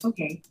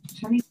Okay.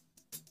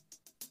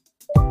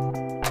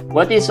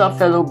 What is up,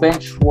 fellow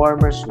bench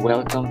warmers?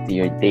 Welcome to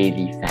your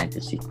daily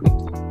fantasy quickie.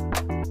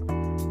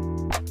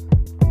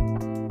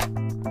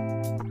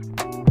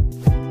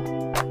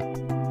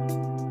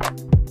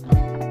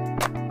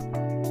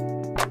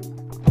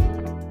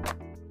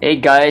 Hey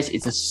guys,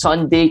 it's a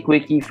Sunday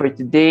quickie for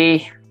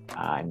today.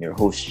 I'm your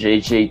host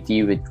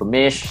JJT with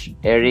Komish,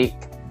 Eric.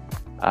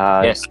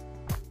 Yes.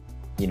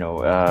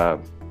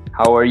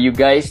 How are you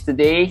guys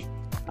today?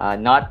 I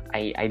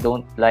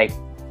don't like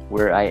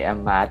where I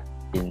am at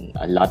in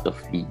a lot of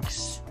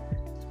leagues.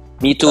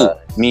 Me too.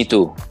 Me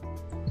too.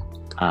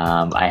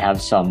 I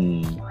have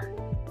some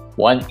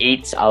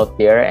 1-8s out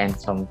there and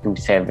some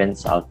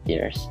 2-7s out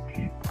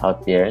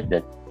there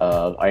that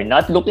are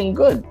not looking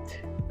good.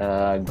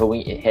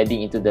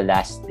 Heading into the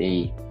last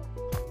day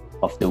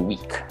of the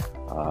week,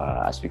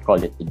 as we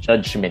call it, the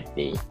Judgment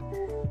Day.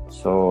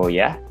 So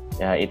yeah,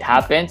 it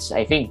happens.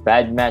 I think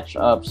bad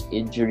matchups,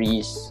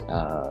 injuries,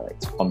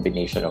 it's a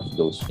combination of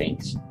those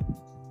things.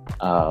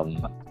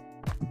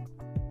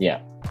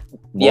 Yeah.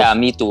 Yeah,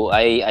 me too.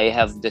 I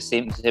have the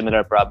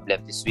similar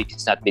problem this week.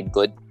 It's not been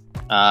good.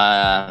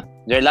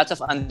 There are lots of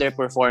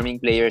underperforming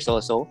players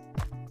also.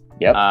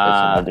 Yep,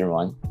 that's another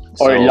one.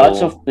 Or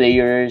lots of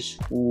players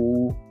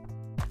who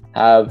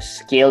have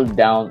scaled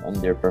down on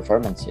their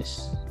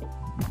performances.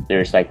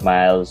 There's like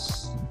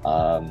Miles,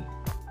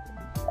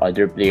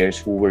 other players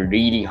who were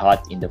really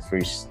hot in the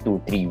first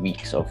 2-3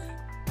 weeks of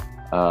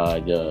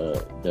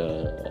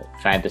the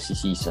fantasy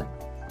season.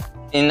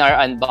 In our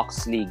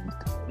Unbox League,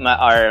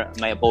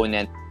 my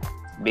opponent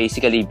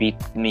basically beat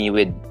me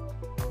with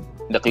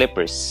the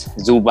Clippers,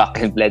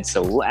 Zubac and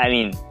Bledsoe. I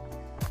mean,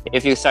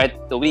 if you start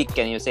the week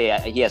and you say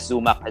he has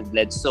Zubac and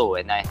Bledsoe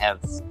and I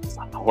have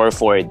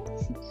Horford,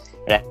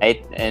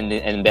 right,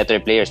 and better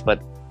players,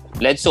 but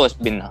Bledsoe has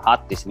been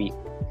hot this week.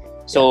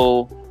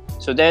 So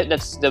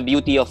that's the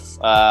beauty of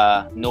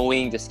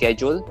knowing the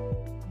schedule,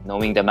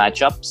 knowing the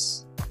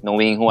matchups,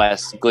 knowing who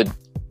has good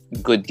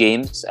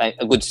games,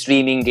 good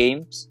streaming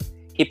games.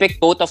 He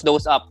picked both of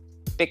those up.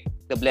 Picked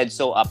the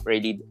Bledsoe up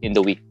early in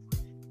the week.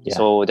 Yeah.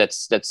 So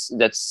that's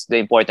the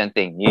important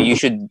thing. You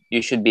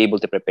should be able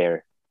to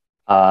prepare.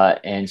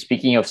 And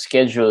speaking of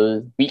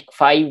schedule, week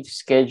 5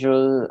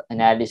 schedule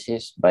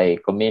analysis by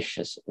Komish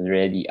is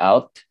already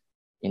out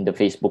in the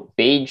Facebook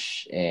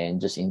page. And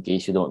just in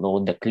case you don't know,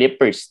 the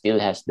Clippers still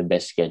has the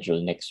best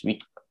schedule next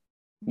week.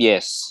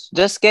 Yes.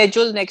 The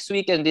schedule next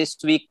week and this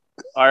week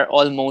are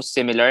almost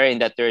similar in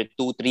that there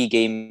are 3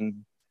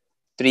 game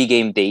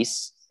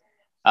days.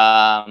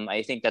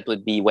 I think that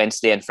would be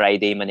Wednesday and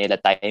Friday Manila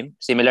time,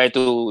 similar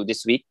to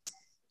this week.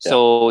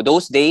 So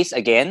those days,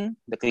 again,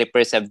 the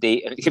Clippers have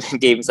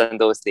games on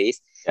those days.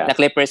 Yeah. The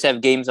Clippers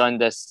have games on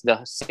the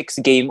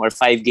 6-game or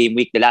 5-game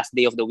week. The last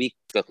day of the week,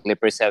 the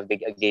Clippers have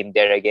a game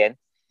there again.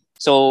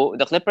 So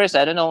the Clippers,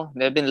 I don't know,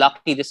 they've been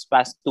lucky this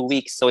past 2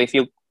 weeks. So if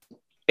you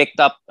picked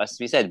up, as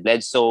we said,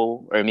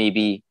 Bledsoe or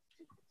maybe,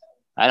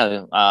 I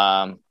don't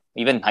know,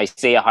 even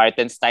Isaiah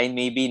Hartenstein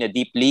maybe in a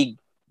deep league.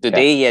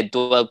 Today, he had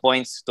 12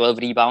 points, 12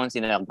 rebounds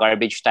in a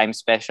garbage time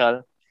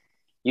special.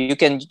 You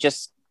can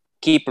just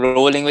keep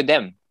rolling with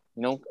them.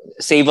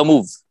 Save a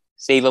move.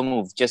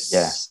 Just,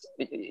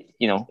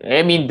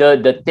 I mean,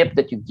 the tip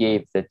that you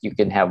gave that you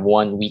can have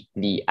one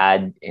weekly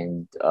ad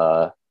and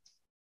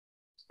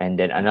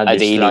then another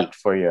slot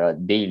for your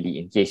daily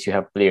in case you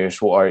have players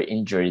who are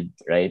injured,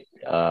 right?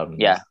 I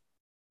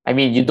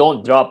mean, you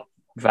don't drop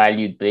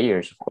valued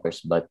players, of course,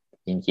 but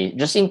in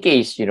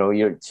case,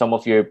 some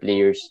of your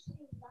players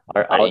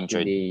are out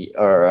injured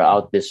or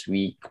out this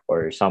week,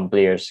 or some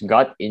players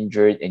got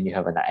injured and you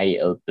have an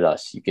IL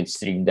plus, you can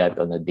stream that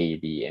on a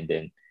daily. And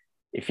then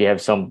if you have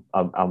some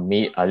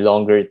a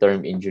longer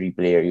term injury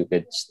player, you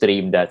could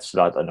stream that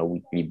slot on a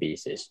weekly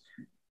basis,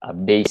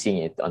 basing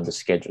it on the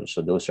schedule.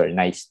 So those are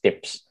nice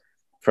tips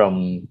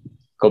from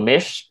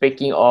Komish.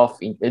 Speaking of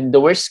in the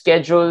worst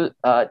schedule,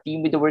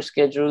 team with the worst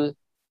schedule,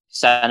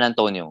 San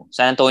Antonio.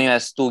 San Antonio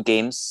has 2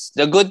 games.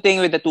 The good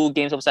thing with the 2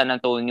 games of San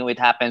Antonio, it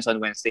happens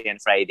on Wednesday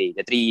and Friday,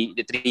 the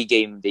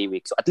 3-game day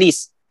week. So at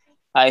least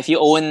if you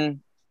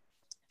own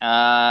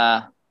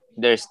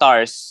their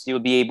stars, you'll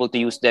be able to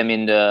use them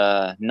in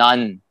the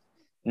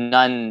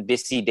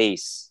non-busy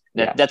days.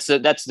 That's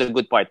the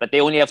good part. But they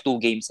only have 2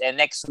 games, and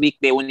next week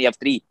they only have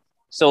 3.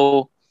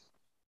 So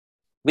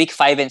week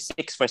 5 and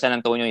 6 for San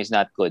Antonio is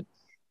not good.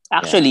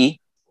 Actually,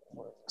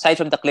 aside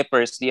from the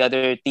Clippers, the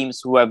other teams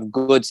who have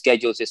good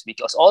schedules this week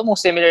was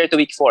almost similar to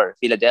week 4.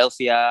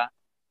 Philadelphia,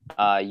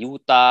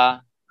 Utah.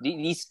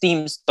 These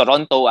teams,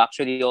 Toronto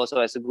actually also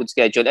has a good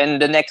schedule.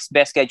 And the next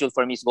best schedule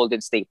for me is Golden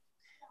State.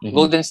 Mm-hmm.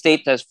 Golden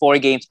State has 4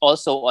 games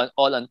also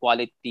all on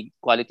quality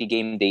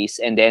game days.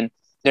 And then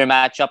their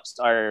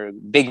matchups are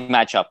big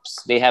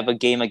matchups. They have a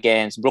game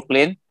against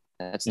Brooklyn.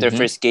 That's their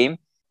first game.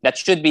 That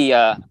should be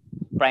a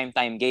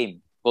primetime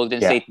game.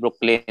 Golden State,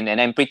 Brooklyn, and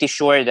I'm pretty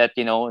sure that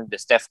the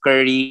Steph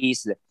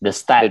Currys, the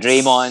stats, the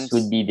Draymonds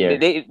would be there.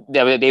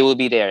 They will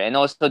be there, and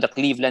also the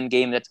Cleveland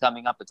game that's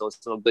coming up. It's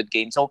also a good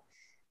game. So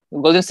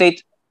Golden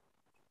State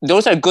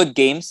those are good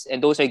games,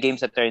 and those are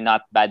games that are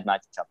not bad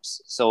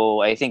matchups.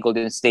 So I think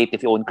Golden State,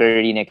 if you own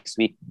Curry next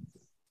week,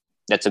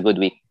 that's a good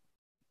week.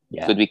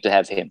 Yeah. Good week to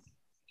have him.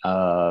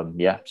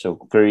 Yeah. So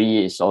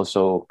Curry is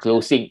also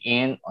closing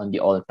in on the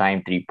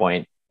all-time three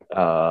pointers.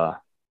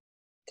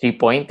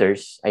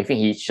 I think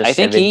he's just I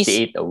think he's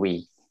 78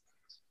 away.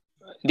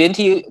 didn't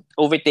he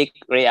overtake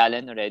Ray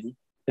Allen already?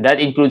 That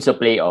includes the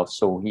playoffs.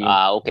 So he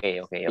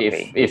Okay.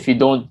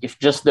 if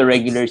just the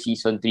regular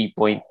season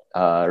 3-point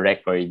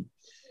record,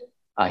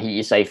 he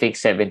is, I think,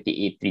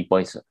 78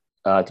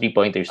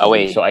 3-pointers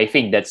away. Away. So I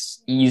think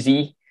that's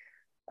easy.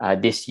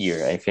 This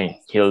year, I think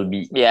he'll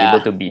be Yeah,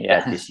 able to beat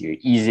yeah. that this year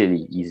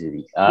easily.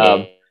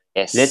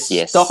 Yes, Let's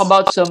yes. talk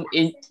about some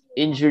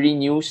injury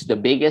news. The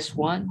biggest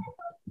one,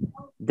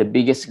 the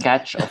biggest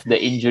catch of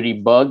the injury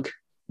bug,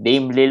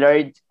 Dame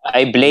Lillard.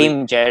 I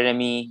blame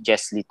Jeremy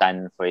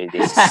Jeslitan for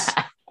this.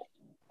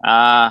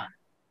 I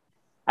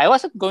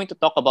wasn't going to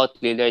talk about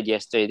Lillard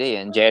yesterday,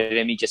 and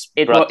Jeremy just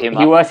brought him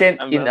up. He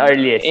wasn't in our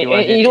list.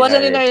 He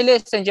wasn't in our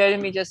list, and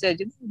Jeremy just said,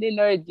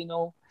 Lillard,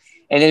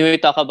 And then we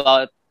talk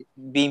about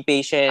being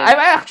patient. I'm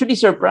actually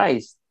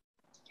surprised.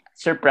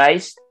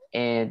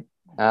 And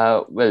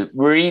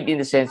worried in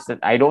the sense that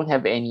I don't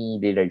have any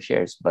Lillard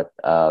shares, but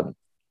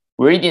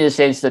worried in the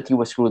sense that he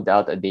was ruled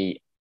out a day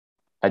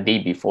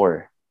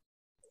before.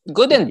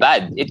 Good and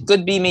bad. It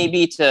could be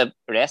maybe it's a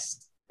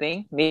rest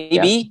thing,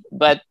 maybe,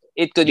 but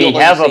it could. They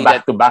have a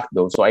back-to-back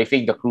though, so I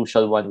think the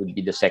crucial one would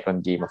be the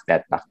second game of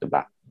that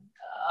back-to-back.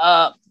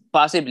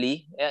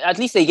 Possibly. At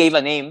least they gave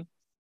a name,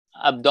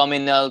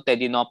 abdominal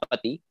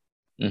tendinopathy.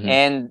 Mm-hmm.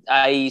 And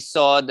I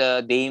saw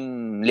the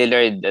Dame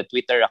Lillard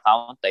Twitter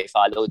account. I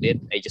followed it.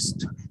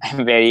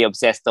 I'm very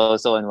obsessed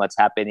also on what's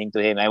happening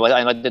to him. I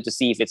wanted to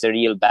see if it's a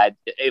real bad,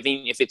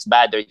 even if it's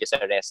bad or just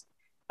a rest.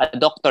 A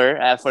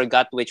doctor, I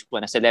forgot which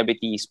one, a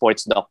celebrity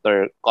sports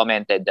doctor,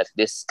 commented that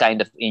this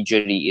kind of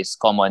injury is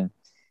common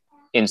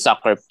in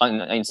soccer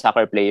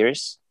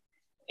players.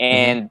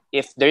 And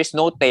if there's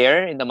no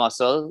tear in the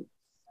muscle,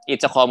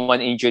 it's a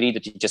common injury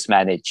that you just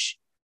manage.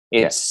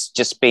 It's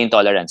just pain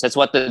tolerance. That's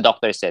what the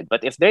doctor said.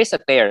 But if there is a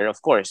tear,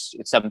 of course,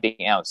 it's something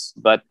else.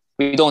 But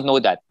we don't know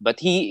that. But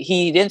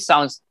he didn't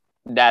sound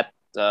that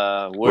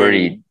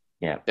worried.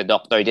 Yeah. The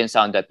doctor didn't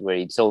sound that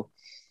worried. So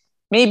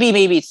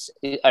maybe it's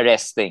a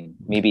rest thing.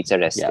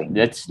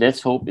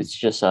 Let's hope it's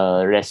just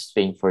a rest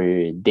thing for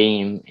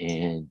Dame,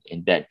 and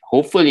that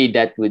hopefully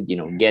that would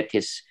get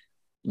his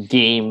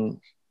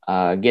game,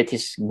 get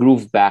his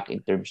groove back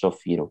in terms of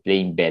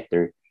playing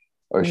better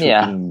or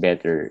shooting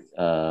better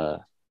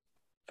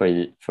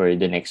for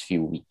the next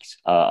few weeks.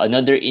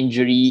 Another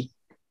injury,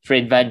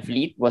 Fred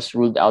VanVleet was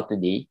ruled out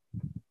today.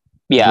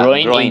 Yeah,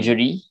 groin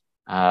injury.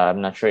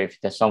 I'm not sure if it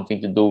has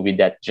something to do with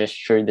that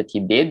gesture that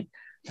he did,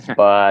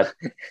 but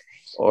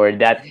or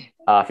that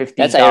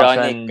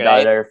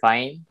 $15,000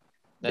 fine.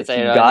 That's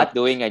ironic,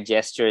 doing a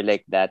gesture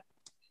like that.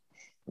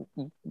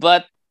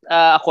 But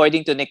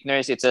according to Nick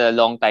Nurse, it's a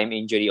long-time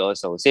injury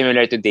also,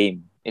 similar to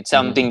Dame. It's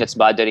something that's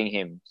bothering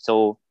him.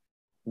 So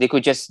they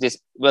could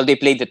they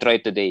played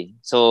Detroit today.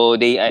 So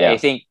I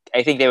think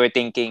they were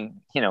thinking,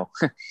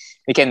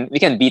 we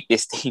can beat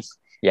this team.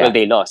 Yeah. Well,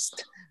 they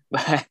lost.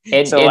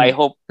 I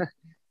hope.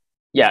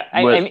 Yeah.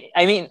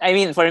 I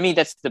mean, for me,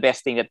 that's the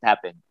best thing that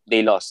happened.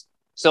 They lost.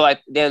 So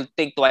they'll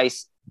think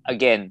twice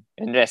again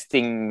in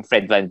resting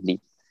Fred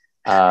VanVleet.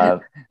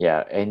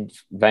 And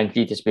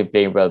VanVleet has been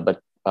playing well, but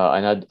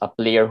a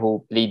player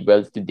who played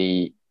well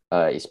today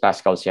is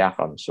Pascal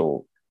Siakam.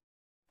 So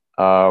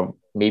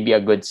maybe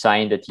a good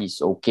sign that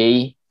he's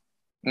okay.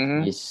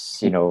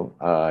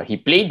 Mm-hmm. He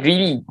played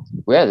really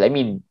well. I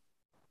mean,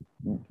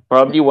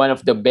 probably one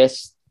of the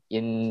best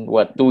in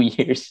 2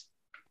 years.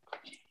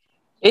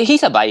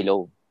 He's a buy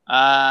low.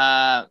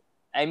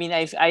 I mean,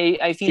 I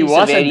feel he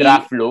was a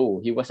draft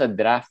low. He was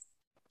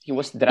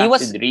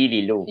drafted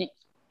really low.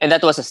 And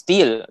that was a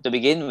steal to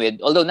begin with.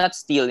 Although not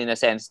steal in a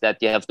sense that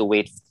you have to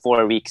wait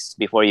 4 weeks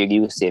before you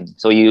use him.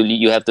 So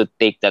you have to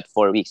take that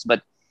 4 weeks.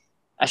 But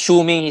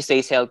assuming he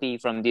stays healthy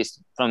from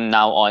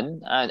now on,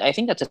 I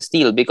think that's a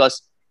steal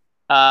because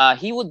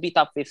he would be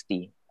top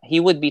 50. He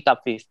would be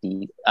top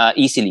 50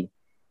 easily,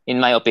 in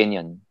my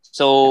opinion.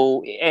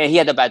 So he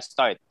had a bad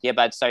start. He had a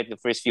bad start the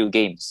first few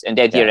games, and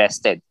then he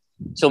rested.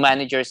 So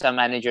some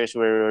managers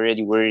were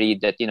already worried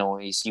that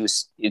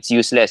it's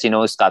useless.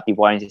 Scotty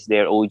Barnes is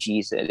there,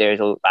 OG's there,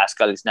 so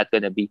Pascal is not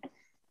gonna be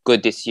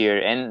good this year,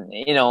 and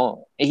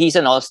he's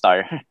an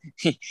all-star.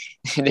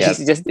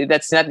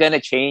 That's not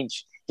gonna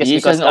change.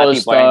 He's an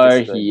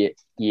all-star. He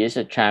is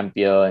a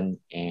champion,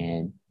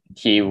 and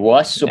he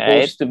was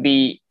supposed to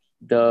be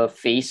the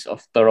face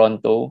of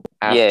Toronto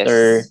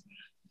after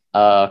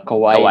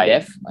Kawhi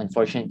left.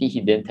 Unfortunately,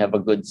 he didn't have a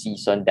good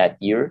season that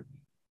year,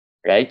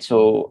 right?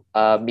 So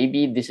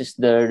maybe this is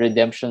the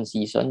redemption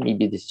season.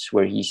 Maybe this is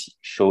where he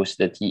shows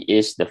that he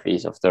is the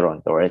face of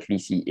Toronto, or at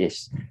least he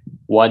is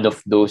one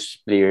of those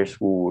players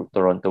who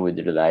Toronto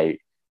would rely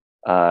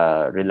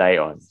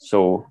on.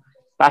 So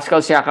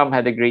Pascal Siakam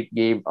had a great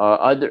game.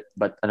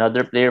 But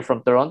another player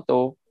from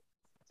Toronto,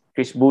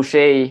 Chris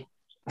Boucher,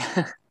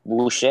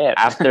 Boucher.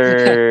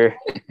 after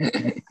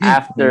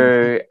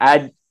after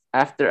ad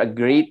after a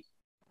great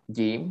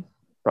game,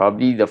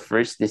 probably the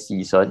first this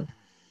season,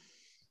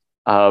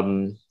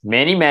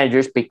 many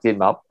managers picked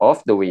him up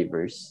off the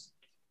waivers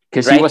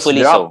because he was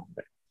Rightfully dropped.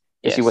 so.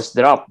 Because he was Yes.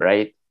 dropped,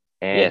 right?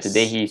 And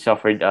today Yes. he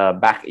suffered a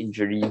back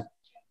injury.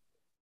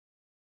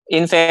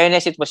 In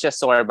fairness, it was just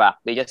sore back.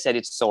 They just said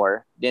it's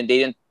sore. Then they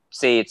didn't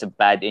say it's a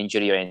bad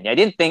injury or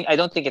anything. I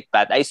don't think it's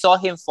bad. I saw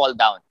him fall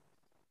down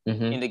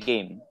Mm-hmm. in the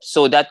game.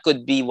 So that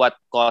could be what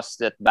caused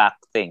that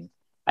back thing.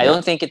 I Yeah.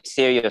 don't think it's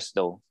serious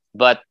though.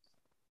 But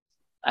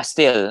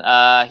still,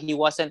 he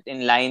wasn't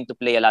in line to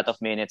play a lot of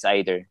minutes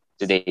either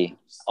today.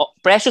 Oh,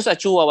 Precious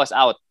Achua was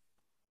out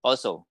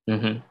also.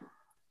 Mm-hmm.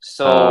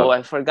 So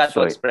I forgot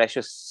Sorry. what's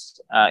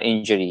Precious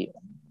injury.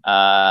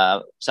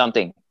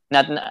 Something.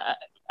 Not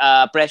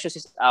Precious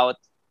is out.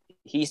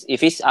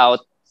 If he's out,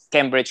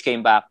 Cambridge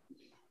came back.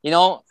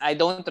 I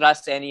don't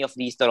trust any of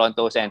these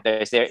Toronto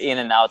centers. They're in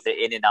and out. They're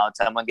in and out.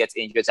 Someone gets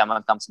injured.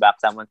 Someone comes back.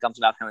 Someone comes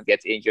back. Someone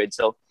gets injured.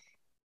 So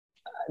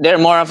they're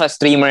more of a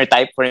streamer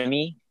type for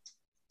me.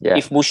 Yeah.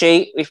 If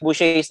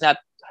Boucher is not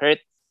hurt,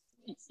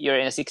 you're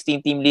in a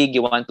 16-team league.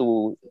 You want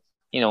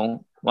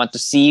to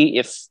see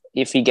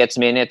if he gets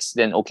minutes,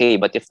 then okay.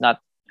 But if not,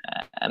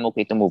 I'm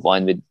okay to move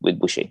on with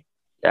Boucher.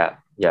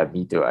 Yeah,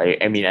 me too.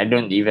 I mean, I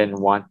don't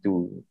even want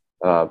to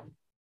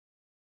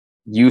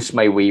use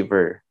my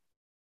waiver,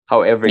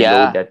 however low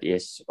Yeah. that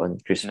is on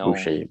Chris No.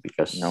 Boucher,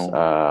 because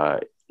No.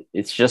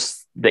 it's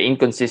just the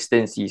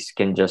inconsistencies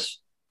can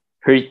just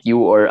hurt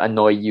you or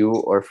annoy you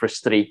or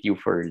frustrate you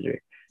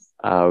further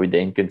with the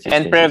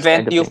inconsistencies. And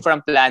prevent you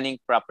from planning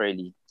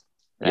properly.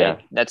 Right?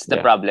 Yeah. That's the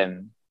Yeah.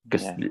 problem.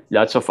 Because Yeah.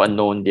 lots of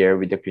unknown there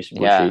with the Chris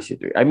Boucher Yeah.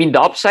 situation. I mean,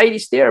 the upside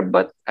is there,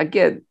 but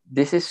again,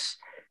 this is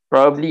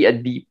probably a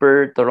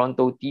deeper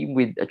Toronto team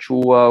with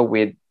Achua,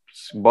 with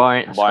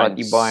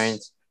Scotty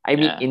Barnes. I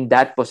mean, Yeah. in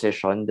that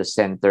position, the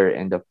center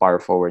and the power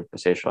forward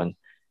position,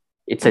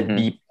 it's a Mhm.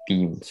 deep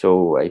team.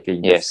 So I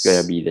think that's Yes.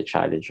 gonna be the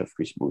challenge of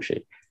Chris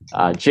Boucher.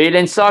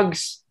 Jalen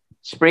Suggs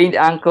sprained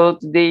ankle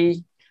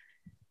today.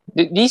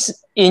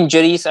 These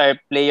injuries are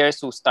players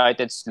who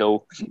started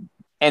slow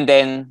and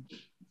then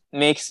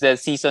makes the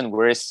season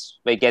worse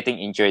by getting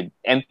injured.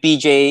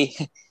 MPJ,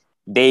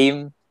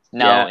 Dame,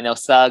 now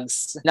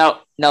Suggs.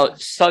 Now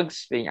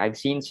Suggs I've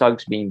seen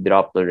Suggs being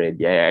dropped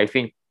already. I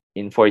think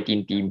in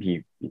 14 team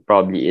he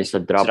probably is a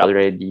drop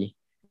already.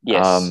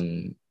 Yes.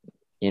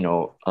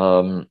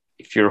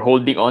 If you're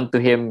holding on to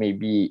him,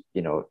 maybe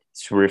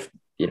it's worth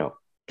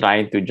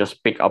trying to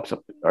just pick up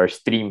or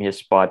stream his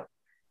spot.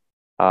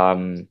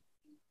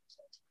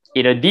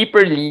 In a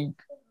deeper league,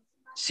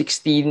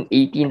 16,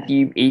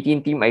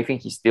 18 team, I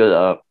think he's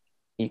still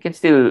you can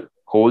still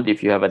hold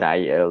if you have an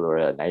IL or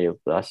an IL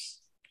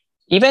plus.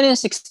 Even in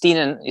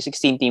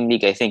 16 team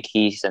league, I think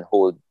he's on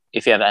hold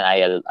if you have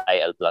an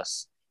IL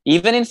plus.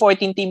 Even in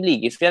 14 team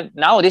league, if you have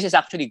now, this is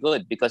actually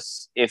good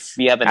because if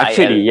you have an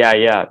Actually, IL,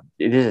 yeah,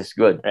 this is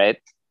good. right?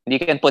 You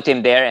can put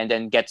him there and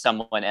then get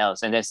someone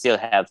else and then still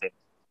have him.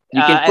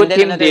 You can put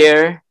him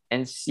there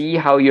and see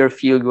how your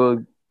field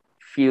goal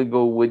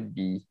would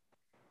be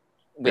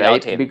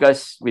without him.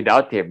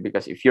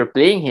 Because if you're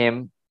playing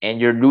him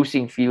and you're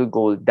losing field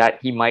goal, that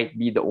he might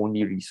be the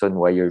only reason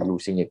why you're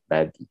losing it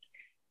badly.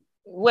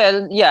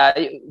 Well, yeah,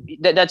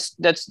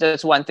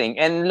 that's one thing.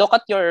 And look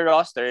at your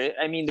roster.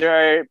 I mean, there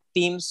are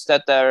teams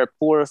that are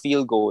poor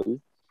field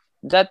goal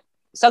that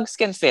Suggs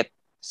can fit.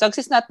 Suggs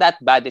is not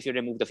that bad if you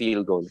remove the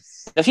field goal.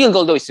 The field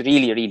goal though is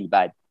really, really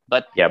bad.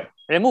 But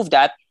remove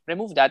that,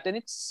 and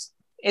it's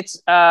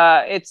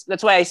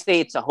that's why I say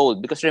it's a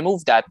hold, because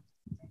remove that.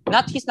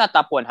 He's not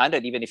top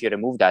 100 even if you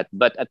remove that,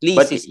 but at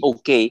least he's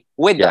okay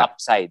with the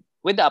upside.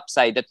 With the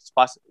upside, that's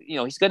possible.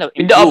 He's gonna improve.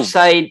 With the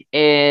upside,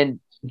 and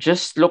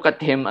just look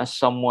at him as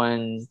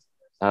someone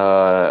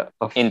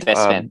of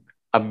investment,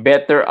 a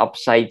better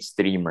upside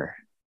streamer.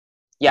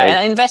 Yeah,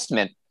 right? An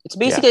investment. It's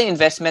basically an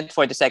investment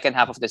for the second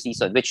half of the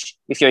season, which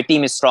if your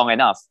team is strong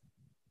enough,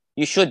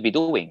 you should be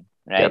doing,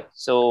 right?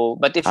 So,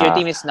 but if your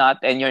team is not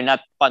and you're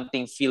not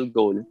punting field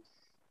goal,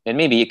 then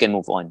maybe you can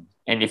move on.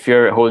 And if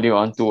you're holding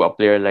on to a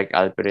player like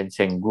Alperen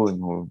Sengun,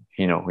 who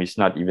who's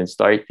not even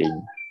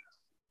starting,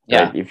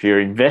 right? If you're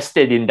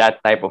invested in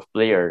that type of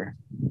player,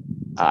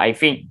 I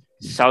think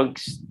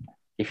Suggs,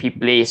 if he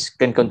plays,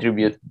 can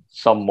contribute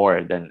some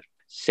more than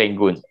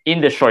Sengun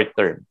in the short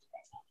term.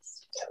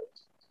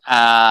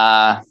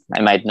 I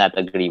might not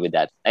agree with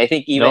that. I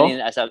think even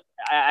they're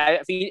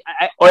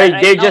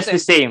just the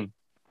same.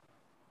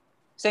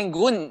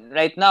 Sengun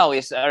right now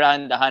is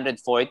around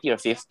 140 or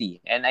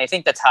 50, and I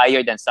think that's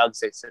higher than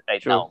Suggs is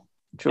right now.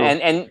 True.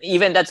 And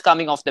even that's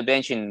coming off the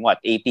bench in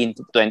 18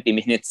 to 20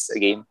 minutes a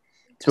game.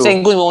 True.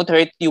 Sengun won't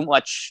hurt you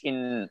much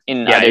in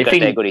other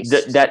categories.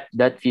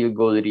 That field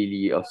goal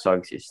really of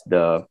Suggs is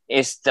the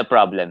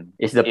problem.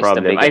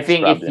 I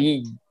think if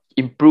he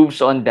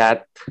improves on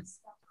that,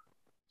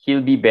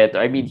 he'll be better.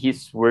 I mean,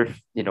 he's worth,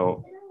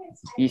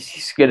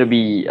 he's gonna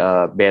be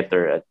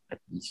better at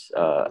least.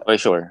 For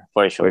sure.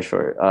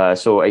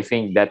 So I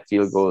think that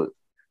field goal,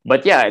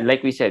 but yeah,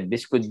 like we said,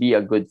 this could be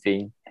a good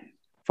thing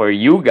for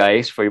you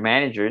guys, for your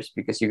managers,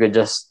 because you could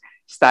just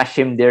stash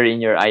him there in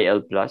your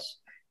IL plus.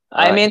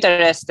 I'm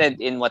interested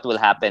in what will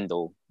happen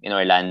though in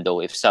Orlando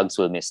if Suggs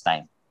will miss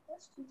time.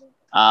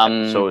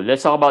 So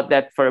let's talk about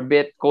that for a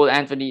bit. Cole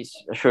Anthony's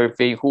a sure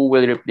thing. Who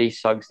will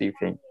replace Suggs, do you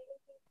think?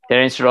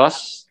 Terrence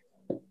Ross?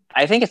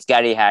 I think it's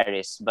Gary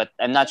Harris, but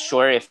I'm not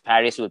sure if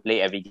Harris will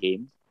play every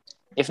game.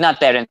 If not,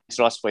 Terrence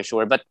Ross for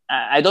sure. But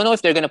I don't know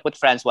if they're gonna put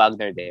Franz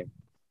Wagner there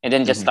and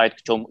then just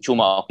start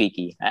Chuma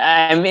Okiki.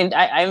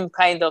 I'm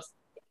kind of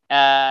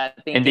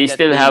thinking And they that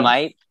still they have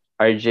might.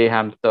 RJ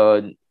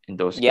Hampton and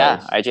those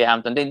guys. RJ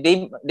Hampton.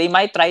 They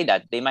might try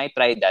that. They might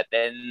try that.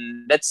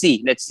 And let's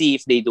see. Let's see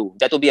if they do.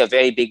 That will be a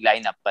very big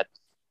lineup. But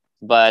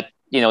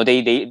they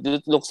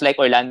it looks like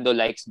Orlando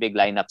likes big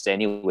lineups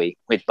anyway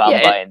with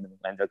Bamba and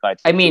Wendell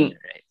Carter. I mean,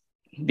 right?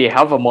 They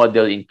have a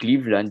model in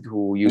Cleveland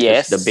who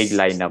uses the big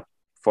lineup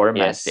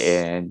format,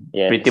 and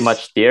pretty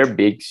much their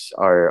bigs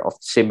are of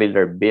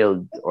similar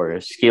build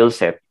or skill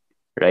set,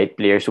 right?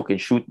 Players who can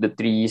shoot the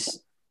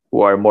threes,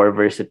 who are more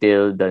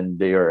versatile than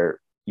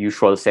their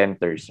usual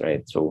centers,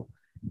 right? So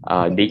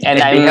they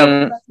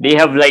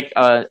have like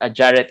a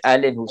Jarrett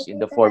Allen who's in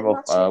the form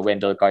of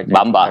Wendell Carter,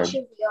 Bamba,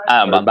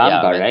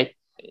 Bamba, right?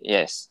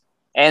 Yes,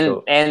 and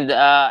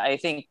I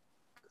think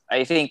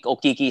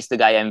Okiki is the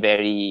guy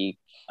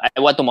I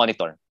want to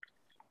monitor.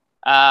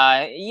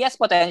 He has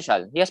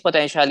potential.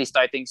 He's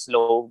starting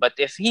slow, but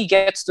if he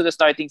gets to the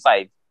starting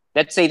five,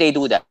 let's say they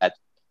do that,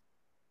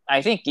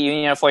 I think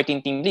in your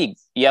 14-team league,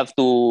 you have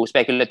to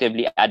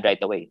speculatively add right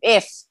away.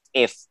 If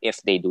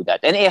they do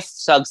that, and if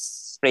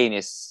Suggs' sprain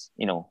is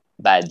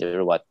bad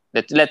or what,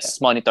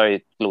 let's monitor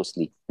it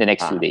closely the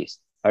next few days.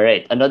 All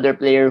right, another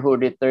player who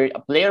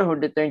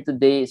returned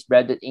today is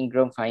Brandon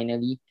Ingram.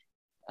 Finally.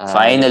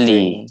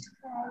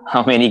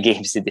 How many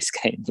games did this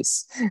guy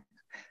miss?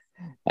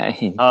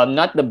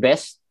 Not the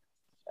best.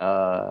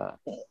 I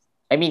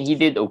mean, he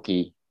did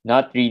okay.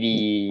 Not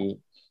really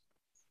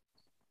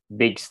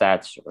big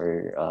stats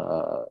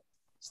or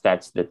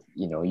stats that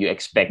you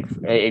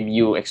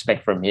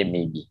expect from him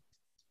maybe.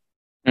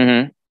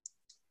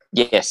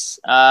 Yes.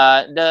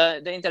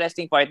 The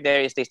interesting part there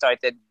is they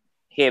started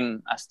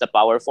him as the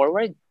power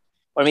forward,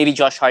 or maybe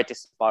Josh Hart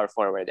is power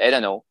forward. I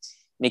don't know.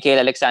 Nickeil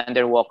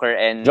Alexander-Walker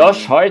and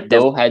Josh Hart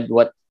though had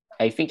what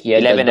I think he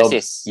had 11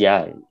 assists.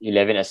 Yeah,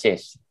 11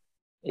 assists.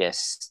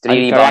 Yes,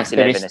 3 rebounds,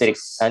 11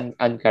 assists.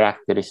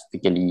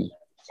 Uncharacteristically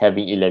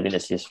having 11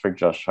 assists for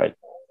Josh Hart.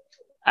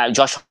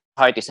 Josh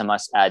Hart is a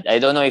must-add. I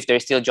don't know if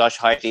there's still Josh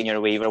Hart in your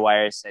waiver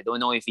wires. I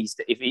don't know if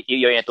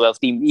you're in a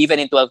 12-team. Even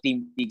in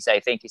 12-team leagues, I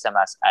think he's a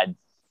must-add.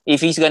 If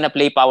he's gonna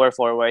play power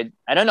forward,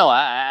 I don't know.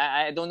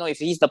 I don't know if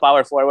he's the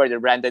power forward or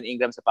Brandon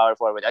Ingram's the power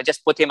forward. I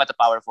just put him at the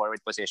power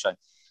forward position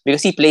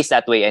because he plays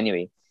that way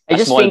anyway. I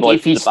just think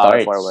if he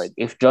starts,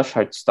 if Josh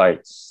Hart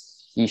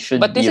starts, he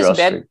should be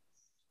rostered.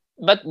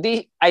 But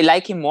I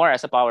like him more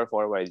as a power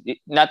forward.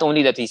 Not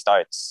only that he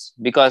starts,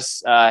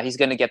 because he's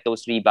gonna get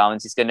those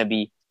rebounds. He's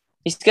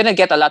gonna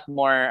get a lot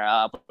more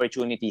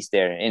opportunities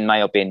there, in my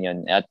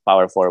opinion, at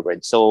power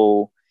forward.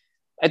 So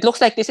it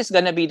looks like this is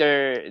gonna be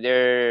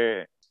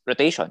their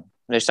rotation.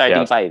 They're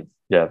starting five.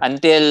 Yeah.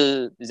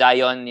 Until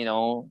Zion,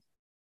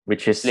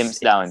 which is slims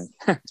down.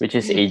 which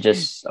is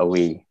ages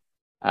away.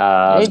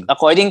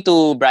 According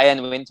to Brian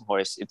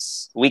Windhorst,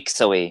 it's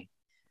weeks away.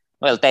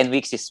 Well, 10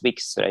 weeks is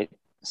weeks, right?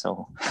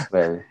 So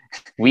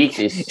weeks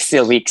is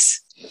still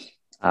weeks.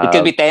 It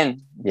could be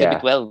 10. It could be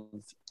 12.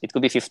 It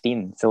could be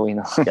 15. So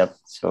Yep.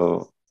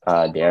 So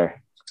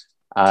there.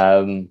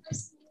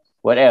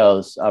 What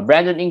else?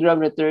 Brandon Ingram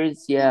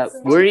returns. Yeah.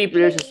 Worry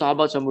players. Let's talk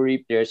about some worry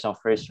players. Some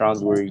first round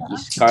worries.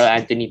 Karl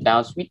Anthony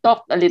Towns. We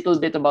talked a little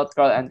bit about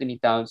Karl Anthony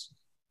Towns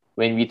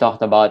when we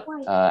talked about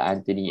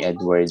Anthony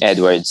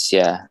Edwards.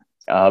 Yeah.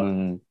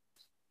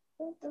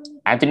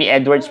 Anthony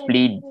Edwards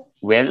played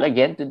well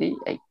again today,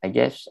 I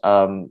guess.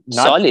 Not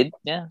solid,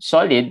 yeah.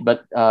 Solid,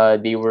 but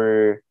they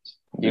were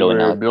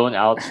blown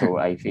out. So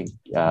I think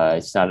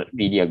it's not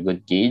really a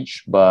good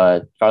gauge.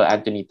 But Karl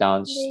Anthony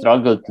Towns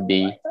struggled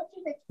today.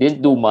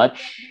 Didn't do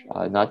much.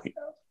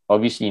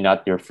 Obviously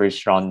not your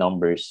first round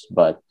numbers,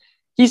 but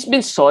he's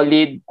been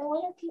solid,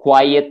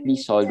 quietly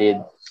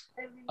solid.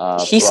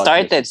 He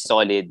started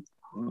solid,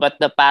 but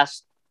the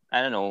past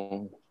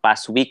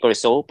week or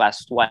so,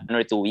 past 1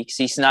 or 2 weeks,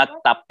 he's not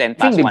top 10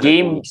 past 1 or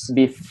 2 weeks. The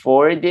game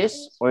before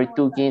this or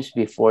 2 games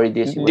before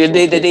this?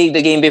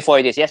 The game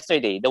before this,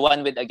 yesterday, the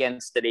one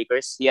against the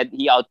Lakers,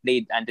 he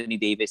outplayed Anthony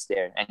Davis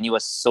there, and he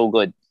was so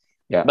good.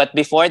 Yeah. But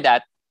before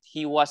that,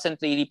 he wasn't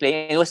really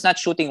playing. He was not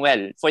shooting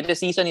well. For the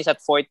season, he's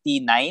at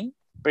 49%.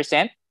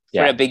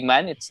 For a big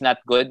man, it's not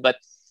good, but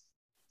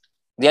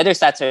the other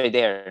stats are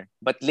there.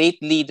 But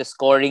lately, the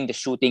scoring, the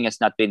shooting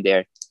has not been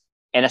there.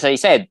 And as I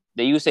said,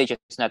 the usage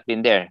has not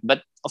been there.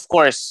 But of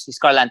course, it's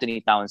Karl Anthony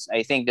Towns.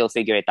 I think they'll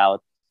figure it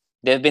out.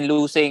 They've been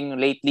losing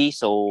lately,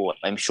 so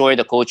I'm sure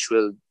the coach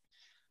will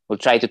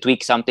try to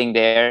tweak something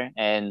there.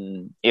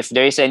 And if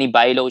there is any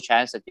buy low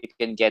chance that you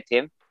can get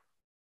him,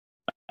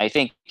 I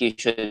think you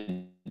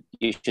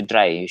should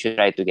try. You should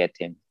try to get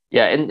him.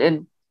 Yeah,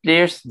 and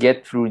players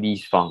get through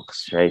these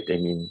funks, right? I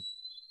mean,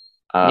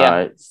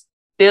 Yeah.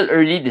 Still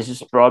early. This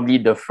is probably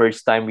the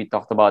first time we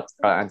talked about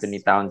Anthony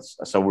Towns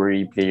as a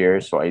worry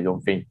player, so I don't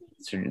think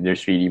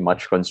there's really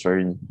much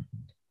concern.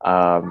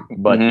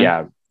 But Mm-hmm.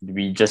 yeah,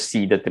 we just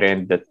see the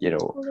trend that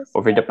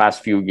over the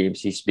past few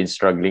games he's been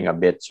struggling a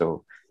bit.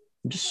 So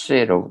just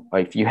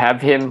if you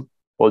have him,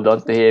 hold on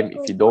to him.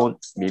 If you don't,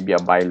 maybe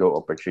a buy low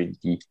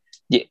opportunity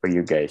Yeah. for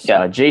you guys.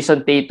 Yeah.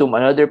 Jason Tatum,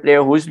 another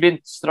player who's been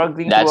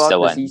struggling That's the throughout the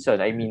one.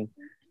 season. I mean,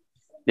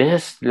 this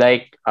is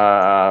like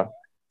How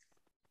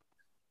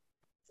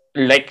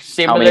many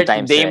similar to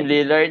times Dame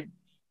already? Lillard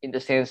in the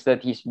sense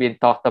that he's been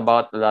talked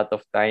about a lot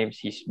of times.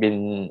 He's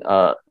been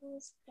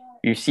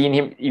you've seen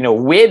him,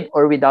 with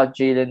or without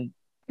Jalen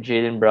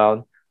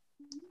Brown,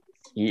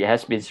 he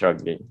has been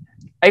struggling.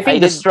 I I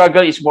think the did.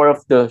 struggle is more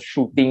of the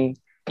shooting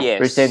Yes.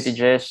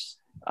 percentages.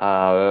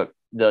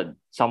 The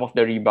some of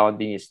the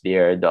rebounding is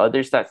there. The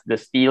other stats, the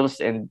steals,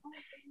 and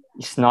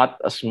it's not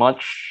as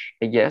much,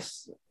 I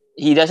guess.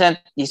 He doesn't.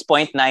 He's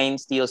point 0.9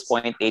 steals,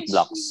 0.8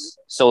 blocks.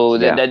 So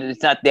Yeah,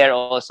 it's not there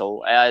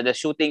also. The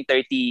shooting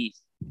 38%,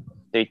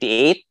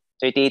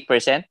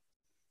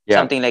 yeah,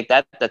 something like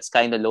that. That's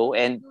kind of low.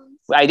 And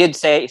I did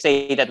say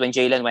that when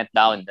Jalen went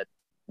down, that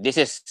this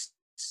is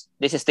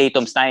this is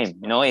Tatum's time.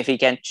 If he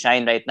can't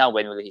shine right now,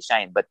 when will he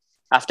shine? But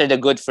after the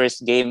good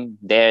first game,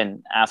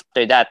 then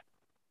after that,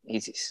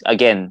 he's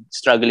again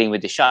struggling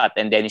with the shot.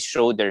 And then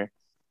Schroeder,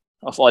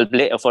 of all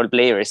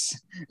players,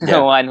 the yeah.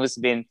 one who's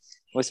been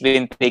It's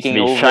taking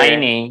been over.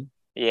 shining.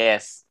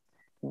 Yes,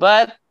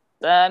 but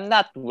I'm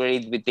not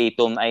worried with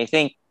Tatum. I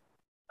think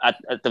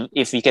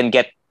if we can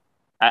get,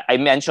 I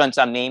mentioned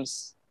some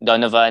names: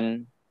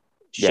 Donovan,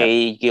 Yeah,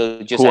 Shea,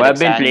 Gilgeous who have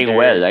been playing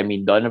Alexander. well. I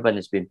mean, Donovan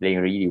has been playing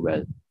really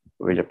well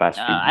over the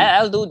past few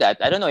I'll games. do that.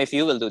 I don't know if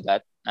you will do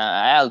that.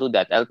 I'll do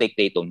that. I'll take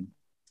Tatum.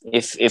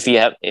 If you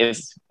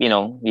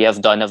have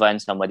Donovan,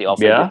 somebody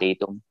offered you Yeah,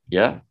 Tatum,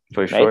 yeah,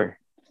 for right? sure.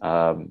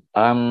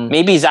 Um,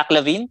 Maybe Zach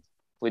Lavine.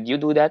 Would you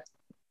do that?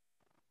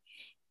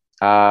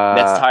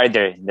 That's uh,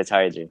 harder. That's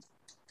harder.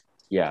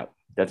 yeah,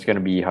 that's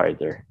gonna be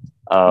harder.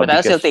 But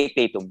I'll still Because take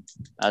Tatum.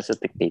 I'll still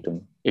take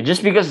Tatum.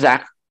 just because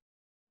Zach,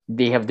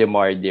 they have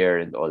Demar there,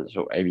 and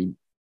also, I mean,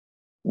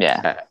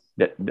 Yeah.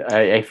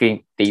 I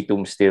think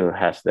Tatum still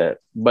has that,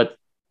 but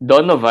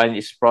Donovan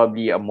is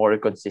probably a more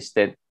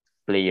consistent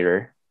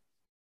player.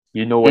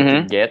 You know what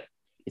to Mm-hmm. get.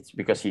 It's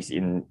because he's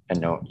in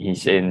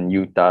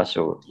Utah,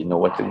 so you know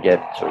what to get.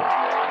 So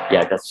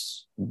yeah,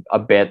 that's a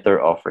better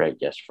offer, I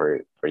guess,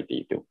 for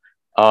Tatum.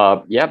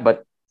 Yeah,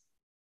 but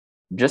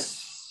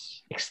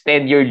just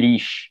extend your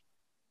leash.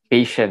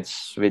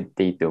 Patience with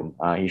Tatum.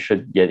 He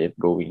should get it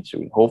going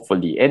soon,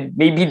 hopefully, and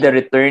maybe the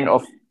return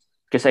of,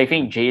 because I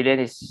think Jalen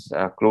is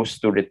close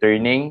to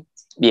returning,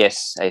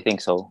 Yes, I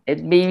think so.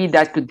 and maybe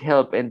that could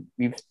help. And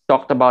we've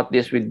talked about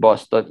this with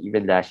Boston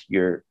even last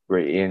year.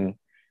 We're in.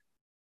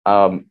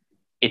 Um,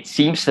 it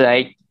seems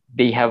like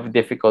they have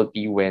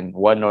difficulty when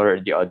one or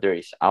the other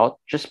is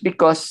out, just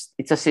because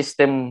it's a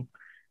system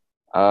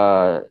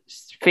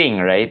thing,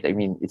 right? I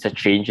mean, it's a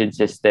change in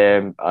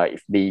system.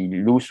 If they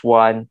lose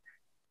one,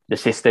 the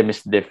system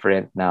is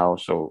different now.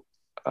 So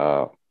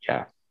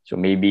yeah. So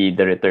maybe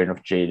the return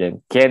of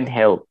Jaden can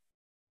help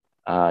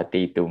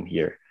Tatum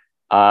here.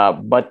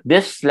 But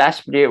this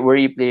last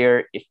worry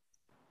player, if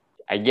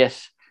I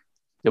guess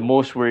the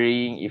most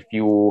worrying, if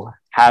you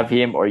have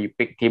him or you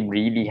picked him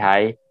really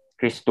high,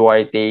 Chris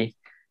Duarte.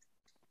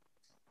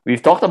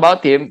 We've talked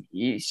about him.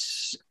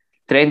 He's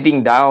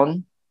trending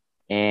down,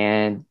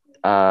 and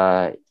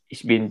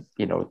it's been,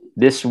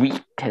 this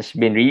week has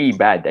been really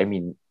bad. I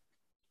mean,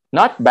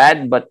 not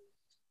bad, but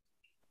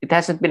it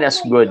hasn't been as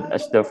good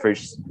as the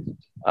first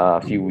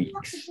few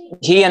weeks.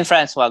 He and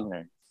Franz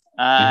Wagner.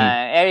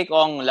 Mm-hmm. Eric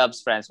Ong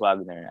loves Franz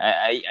Wagner.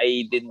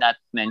 I did not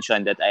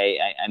mention that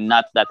I'm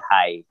not that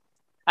high.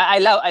 I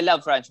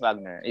love Franz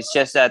Wagner. It's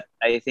just that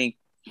I think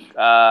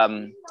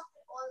um,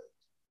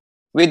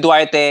 with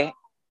Duarte,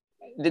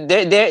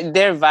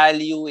 their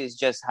value is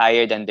just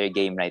higher than their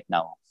game right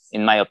now,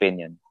 in my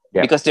opinion.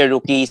 Yeah, Because they're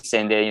rookies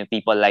and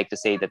people like to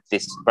say that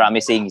this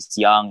promising is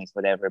young, is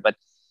whatever. But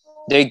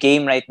their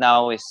game right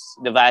now is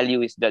the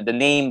value is the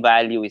name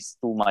value is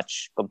too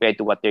much compared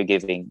to what they're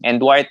giving. And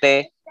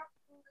Duarte,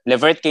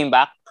 Levert came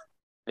back.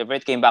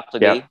 Levert came back yeah,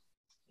 today.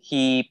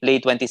 He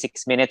played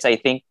 26 minutes, I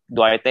think,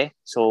 Duarte.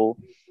 So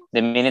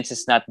the minutes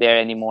is not there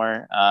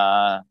anymore.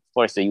 Of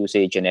course, the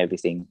usage and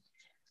everything.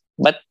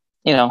 But,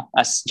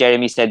 as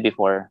Jeremy said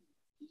before,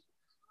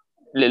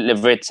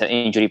 Levert's an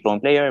injury-prone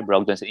player.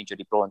 Brogdon's an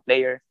injury-prone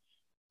player.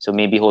 So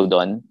maybe hold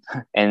on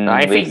I and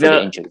wait think for the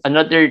the injury.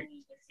 another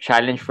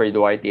challenge for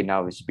Duarte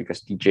now is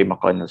because TJ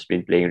McConnell's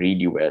been playing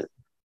really well.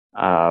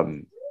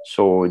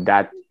 So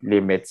that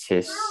limits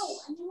his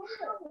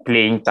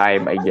playing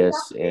time, I guess,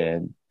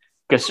 and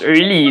because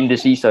early in the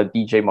season,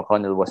 TJ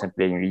McConnell wasn't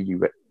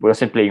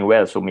playing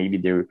well, so maybe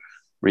they were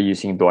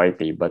using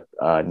Duarte, but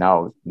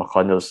now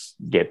McConnell's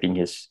getting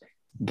his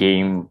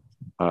game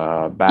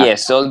back.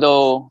 Yes,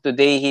 although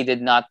today he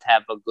did not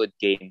have a good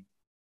game,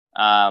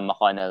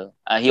 McConnell.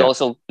 He Yeah,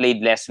 also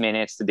played less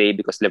minutes today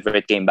because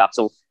Levert came back.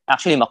 So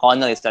Actually,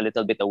 McConnell is a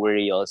little bit a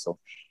worry also.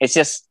 It's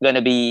just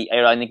gonna be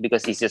ironic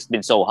because he's just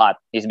been so hot.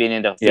 He's been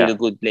in the feel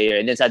good player,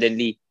 and then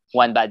suddenly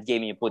one bad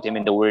game and you put him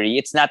in the worry.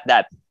 It's not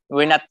that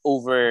we're not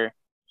overreacting.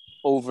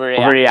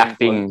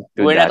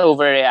 We're not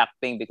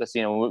overreacting because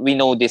we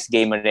know this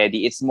game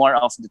already. It's more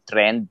of the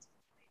trend.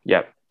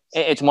 Yep.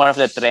 It's more of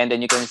the trend,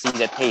 and you can see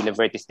that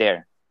Levert is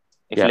there.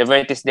 If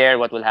Levert is there,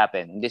 what will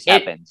happen? This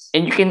happens.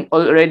 And you can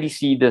already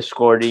see the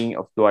scoring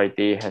of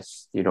Duarte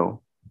has, he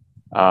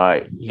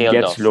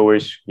gets lower.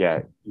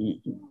 Yeah.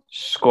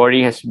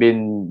 Scoring has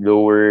been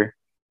lower.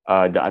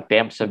 The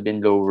attempts have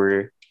been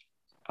lower.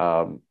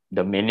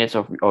 The minutes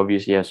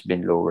obviously has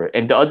been lower.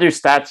 And the other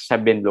stats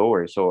have been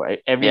lower. So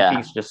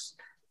everything's just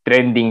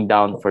trending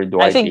down for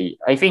Duarte.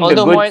 I think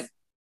the good...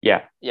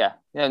 Yeah.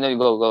 No,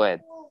 go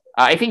ahead.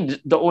 I think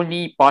the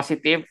only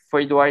positive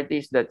for Duarte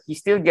is that he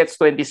still gets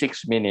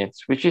 26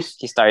 minutes, which is...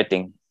 He's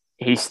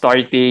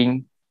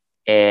starting.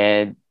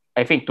 And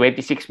I think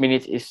 26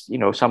 minutes is,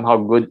 somehow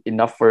good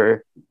enough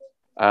for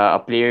a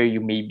player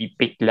you maybe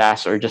picked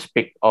last or just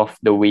picked off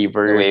the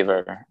waiver.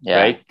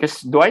 Right?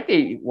 Because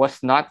Duarte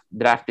was not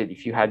drafted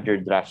if you had your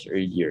drafts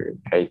earlier,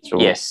 right?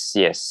 So yes.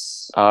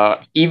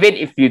 Even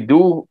if you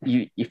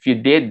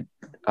did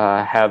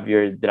have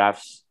your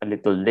drafts a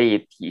little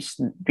late, he's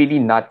really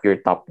not your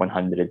top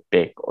 100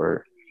 pick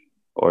or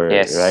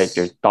right,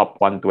 your top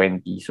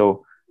 120.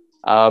 So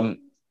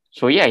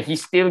yeah,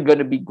 he's still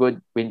gonna be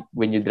good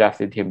when you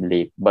drafted him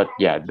late. But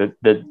yeah,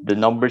 the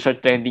numbers are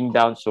trending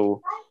down.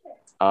 So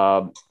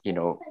I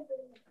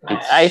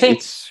think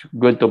it's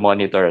good to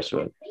monitor as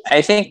well.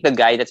 I think the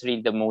guy that's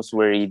really the most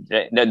worried,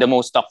 the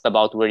most talked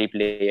about worry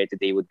player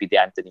today would be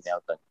the Anthony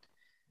Melton.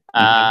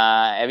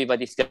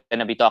 Everybody's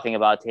gonna be talking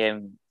about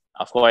him.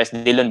 Of course,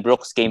 Dillon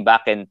Brooks came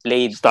back and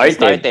played.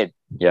 Started.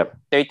 Yep.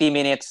 30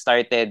 minutes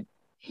started.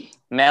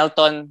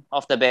 Melton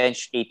off the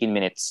bench, 18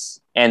 minutes.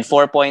 And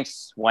 4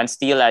 points, 1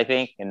 steal, I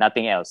think, and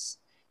nothing else.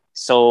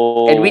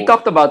 So... And we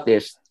talked about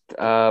this.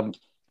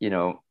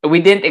 We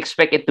didn't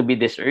expect it to be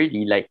this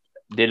early, like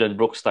Dillon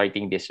Brooks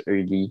starting this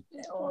early.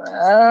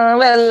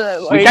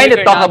 We kind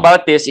of talked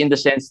about this in the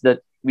sense that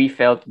we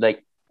felt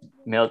like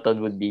Melton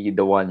would be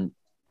the one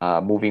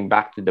moving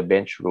back to the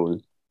bench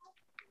role.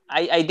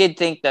 I did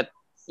think that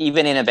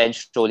even in a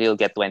bench role, he'll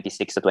get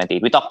 26 to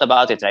 28. We talked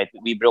about it, right?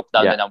 We broke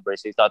down the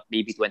numbers. We thought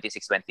maybe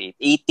 26, 28.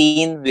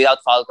 18 without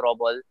foul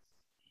trouble.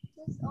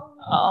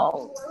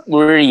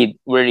 Worried.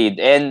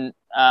 And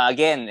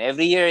again,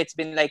 every year it's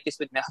been like this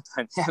with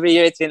Melton. Every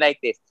year it's been like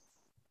this.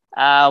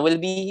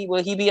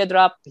 Will he be a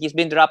drop? He's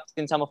been dropped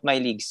in some of my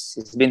leagues.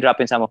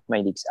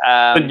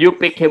 Would you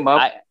pick him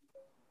up?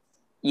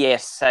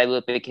 Yes, I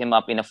will pick him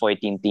up in a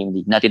 14-team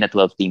league, not in a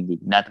 12-team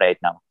league. Not right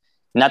now.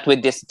 Not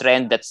with this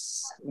trend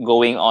that's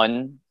going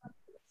on.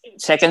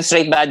 Second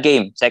straight bad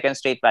game.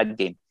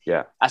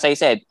 Yeah. As I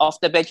said, off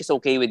the bench is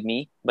okay with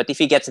me. But if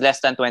he gets less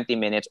than 20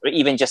 minutes or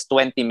even just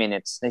 20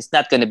 minutes, he's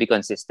not going to be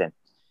consistent.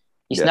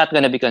 He's not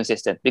going to be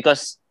consistent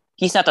because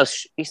he's not a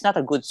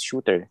good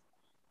shooter.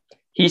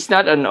 He's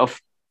not an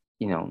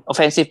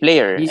offensive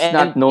player. He's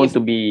not known to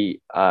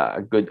be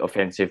a good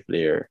offensive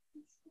player.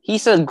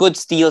 He's a good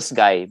steals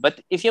guy.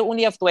 But if you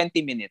only have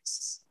 20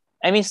 minutes,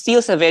 I mean,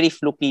 steals a very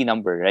fluky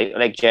number, right?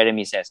 Like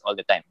Jeremy says all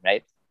the time,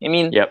 right? I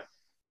mean,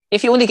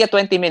 if you only get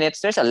 20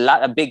 minutes, there's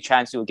a big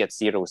chance you'll get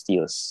 0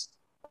 steals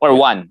or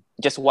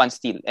just one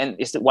steal. And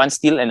is one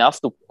steal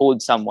enough to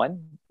hold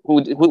someone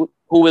who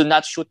will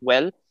not shoot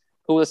well,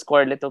 who will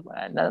score little?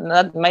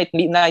 Might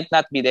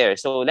not be there.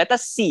 So let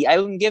us see. I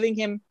own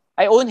him.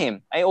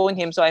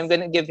 So I'm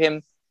gonna give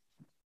him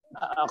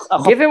a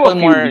couple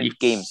more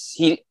games.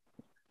 He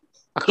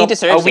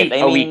deserves it.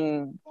 A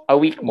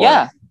week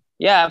more.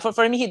 Yeah.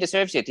 For me, he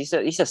deserves it.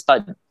 He's a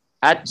stud.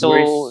 At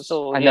worst,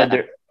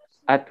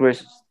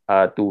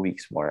 2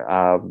 weeks more.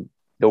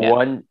 The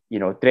one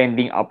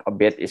trending up a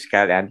bit is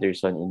Kyle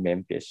Anderson in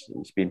Memphis.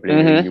 He's been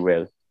playing really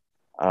well.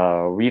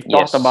 We've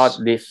talked about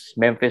this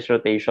Memphis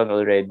rotation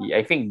already.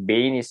 I think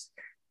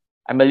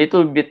I'm a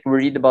little bit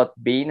worried about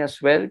Bane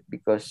as well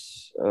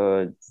because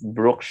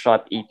Brooks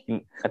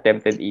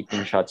attempted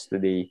 18 shots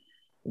today.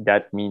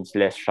 That means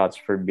less shots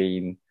for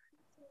Bane.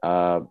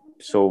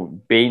 So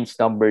Bane's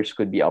numbers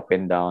could be up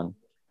and down.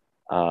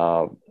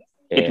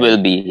 It will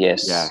be,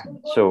 yes. Yeah.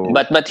 So,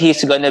 but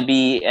he's gonna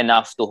be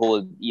enough to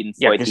hold in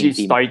 14 because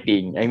he's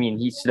starting. I mean,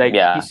 he's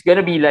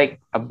gonna be like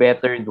a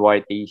better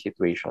Duarte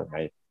situation,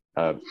 right?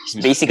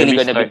 He's basically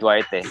gonna be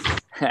Duarte.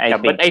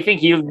 But I think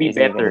he'll be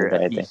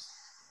better.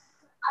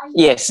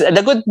 Yes,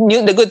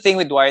 the good thing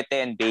with Duarte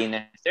and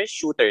Bane, they're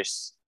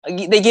shooters.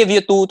 They give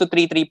you 2 to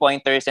 3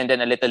 3-pointers and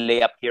then a little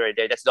layup here or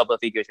there. That's double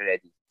figures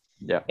already.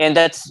 Yeah. And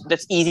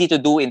that's easy to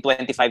do in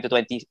 25 to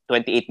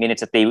 28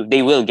 minutes that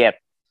they will get.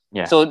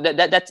 Yeah. So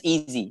that's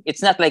easy.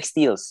 It's not like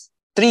steals.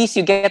 Threes,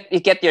 you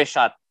get your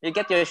shot.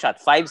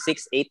 5,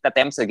 6, 8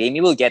 attempts a game,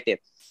 you will get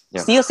it.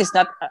 Yeah. Steals is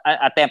not an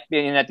attempt.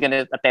 You're not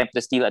gonna attempt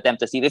to steal.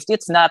 If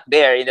it's not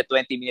there in the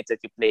 20 minutes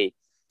that you play,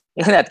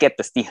 You'll not get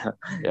the steal.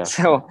 Yeah.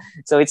 So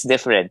it's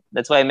different.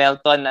 That's why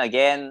Melton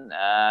again.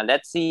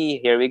 Let's see.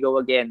 Here we go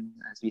again,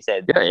 as we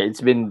said. Yeah,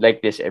 it's been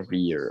like this every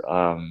year.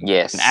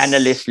 Yes. And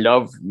analysts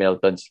love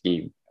Melton's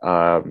game.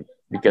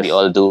 Because We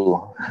all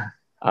do.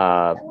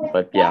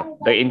 but yeah,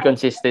 the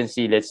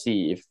inconsistency. Let's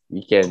see if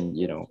we can,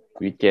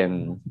 we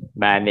can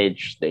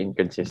manage the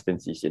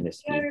inconsistencies in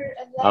his game.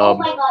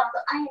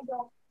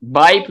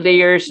 Buy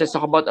players. Let's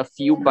talk about a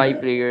few buy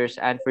players.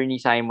 Anthony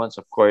Simons,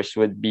 of course,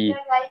 would be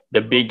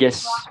the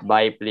biggest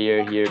buy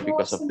player here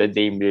because of the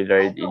Dame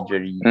Lillard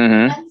injury.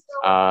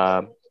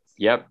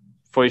 Yep,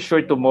 for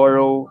sure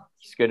tomorrow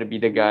he's gonna be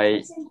the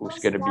guy who's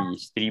gonna be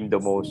streamed the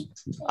most.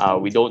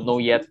 We don't know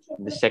yet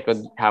the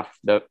second half,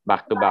 the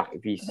back to back,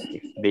 if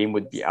Dame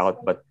would be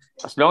out, but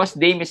as long as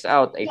Dame is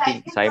out, I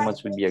think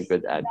Simons would be a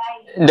good add.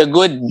 The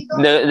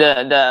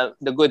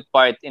good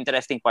part,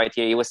 interesting part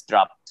here, he was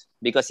dropped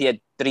because he had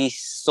 3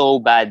 so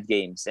bad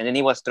games, and then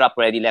he was dropped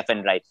already left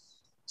and right.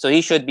 So he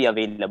should be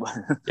available.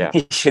 Yeah.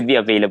 He should be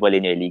available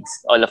in your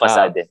leagues all of a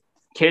sudden.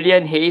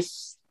 Killian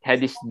Hayes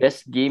had his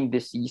best game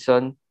this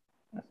season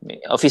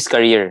Of his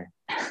career.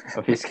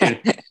 of his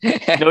career.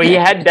 No, he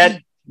had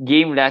that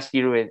game last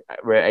year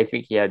where I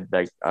think he had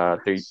like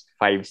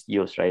 35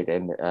 steals, right,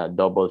 and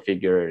double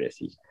figure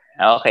assists.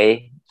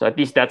 Okay. So at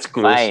least that's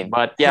close. Fine.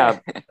 But yeah,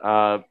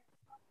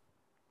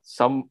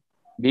 some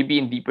maybe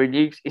in deeper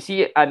leagues. Is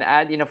he an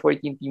add in a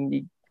 14-team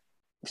league?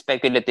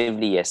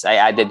 Speculatively, yes. I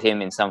added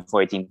him in some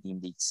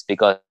 14-team leagues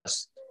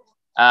because,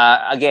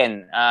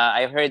 again,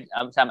 I've heard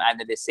some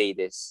analysts say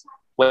this.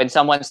 When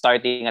someone's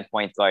starting at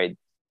point guard,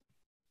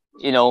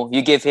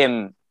 you give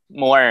him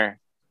more.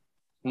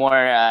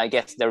 I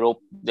guess the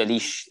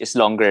leash is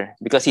longer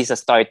because he's a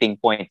starting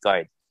point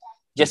guard.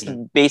 Just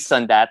based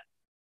on that,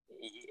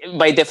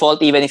 by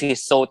default, even if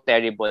he's so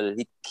terrible,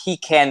 he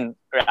can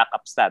rack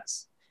up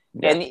stats.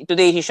 Yeah. And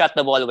today he shot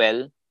the ball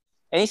well.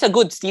 And he's a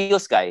good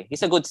steals guy.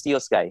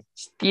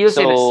 Steals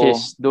and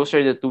assists. Those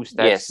are the two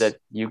stats that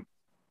you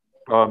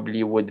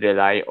probably would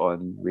rely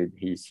on with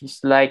his. He's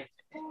like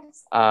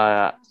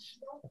a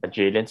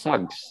Jalen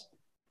Suggs.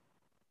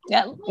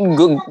 Yeah,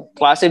 good.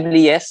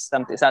 Possibly, yes.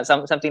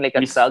 Something like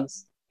a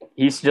Suggs.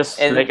 He's just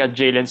like a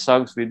Jalen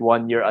Suggs with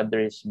 1 year under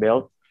his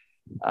belt.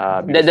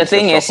 The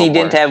thing is, he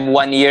didn't have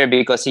 1 year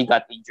because he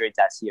got injured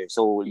last year.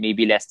 So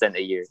maybe less than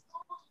a year.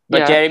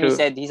 But Jeremy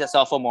said he's a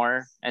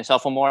sophomore, and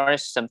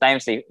sophomores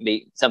sometimes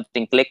they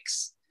something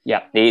clicks.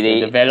 Yeah,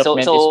 the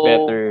development is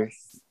better.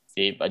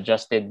 They've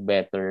adjusted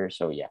better,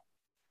 so yeah.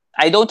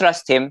 I don't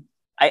trust him.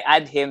 I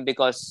add him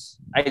because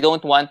I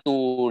don't want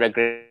to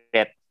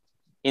regret.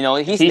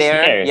 He's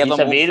there. He's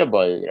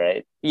available,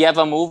 right? You have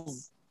a move.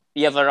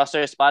 You have a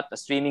roster spot, a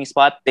streaming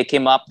spot. Pick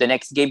him up. The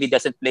next game he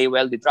doesn't play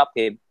well, they drop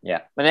him.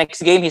 Yeah. The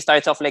next game he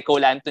starts off like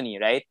Cole Anthony,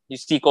 right? You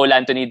see Cole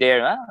Anthony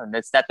there.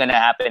 That's not gonna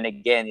happen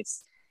again.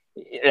 It's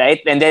right,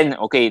 and then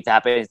it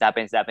happens.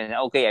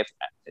 Okay,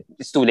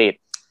 it's too late.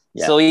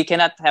 Yeah. So you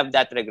cannot have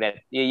that regret.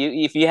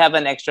 If you have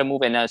an extra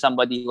move and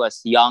somebody who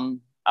has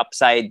young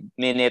upside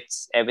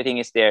minutes, everything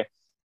is there.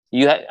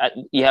 You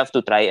have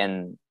to try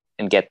and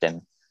get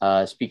them.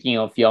 Speaking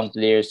of young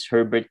players,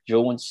 Herbert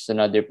Jones,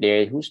 another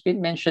player who's been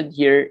mentioned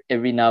here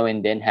every now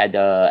and then, had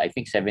I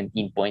think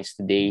 17 points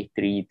today,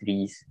 3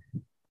 threes.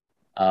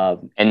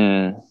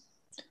 And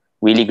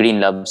Willie Green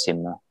loves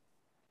him. No?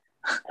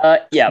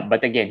 Yeah,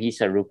 but again,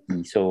 he's a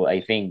rookie, so I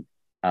think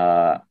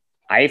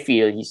I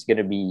feel he's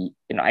gonna be.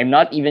 I'm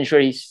not even sure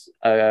he's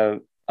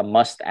a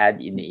must add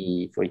in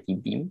a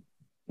 14 team.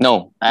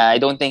 No, I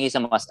don't think he's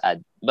a must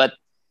add. But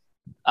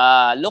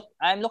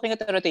I'm looking at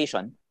the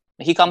rotation.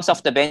 He comes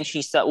off the bench.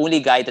 He's the only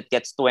guy that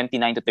gets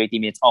 29 to 30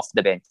 minutes off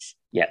the bench.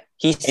 Yeah,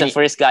 he's the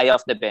first guy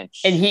off the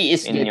bench, and he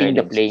is getting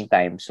the playing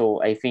time.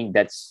 So I think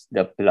that's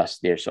the plus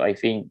there. So I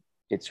think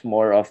it's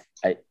more of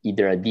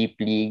either a deep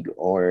league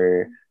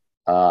or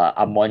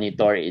a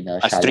monitor in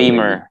a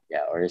streamer. League.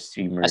 Yeah, or a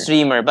streamer. A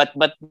streamer, but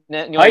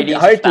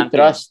hard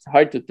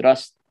to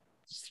trust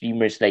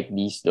streamers like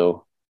these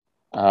though.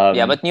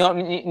 But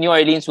New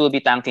Orleans will be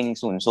tanking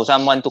soon, so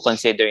someone to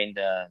consider in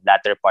the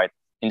latter part,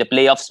 in the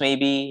playoffs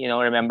maybe.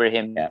 Remember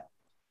him.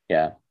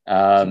 Yeah.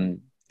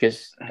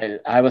 Because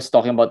I was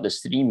talking about the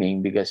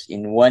streaming because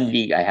in one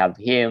league I have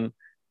him.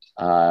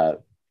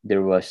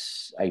 There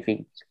was, I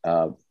think,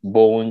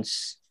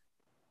 Bones.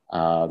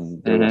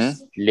 There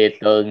was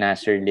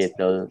Nasser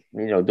Little.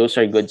 Those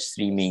are good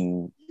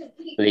streaming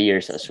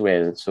players as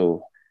well.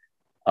 So,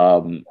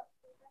 and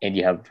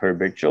you have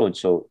Herbert Jones.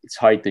 So it's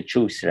hard to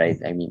choose, right?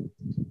 I mean,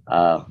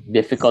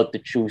 difficult to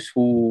choose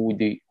who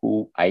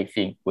I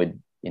think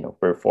would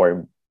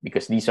perform,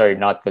 because these are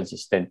not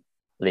consistent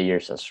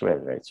players as well,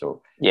 right?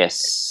 So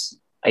yes,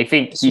 I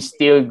think he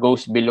still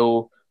goes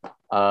below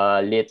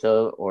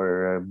Little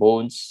or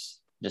Bones,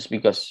 just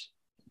because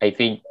I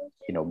think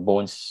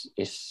Bones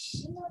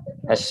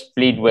has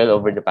played well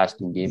over the past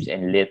 2 games,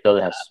 and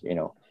Little has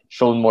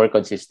shown more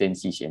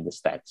consistencies in the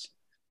stats.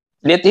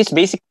 He's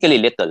basically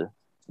Little,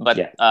 but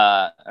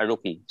a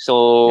rookie.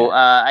 So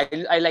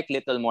I like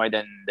Little more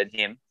than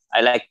him. I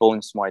like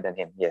Bones more than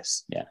him.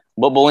 Yes. Yeah.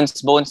 But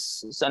Bones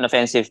is an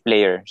offensive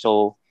player,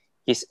 so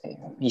he's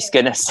he's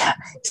gonna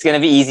it's gonna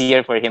be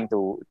easier for him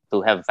to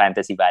have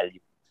fantasy value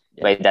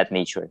by that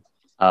nature.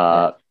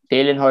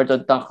 Taylor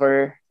Horton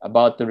Tucker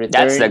about to return.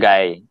 That's the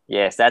guy.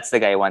 Yes, that's the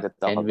guy I want to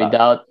talk and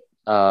about.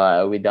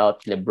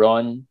 without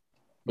LeBron,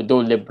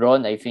 though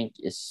LeBron I think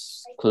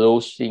is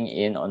closing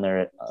in on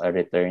a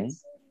return,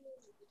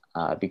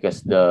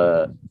 because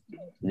the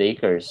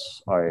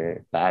Lakers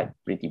are bad,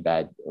 pretty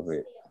bad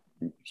over,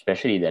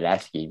 especially the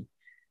last game.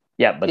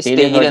 Yeah, but Is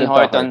Taylor Taylor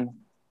Horton Tucker.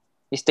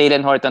 is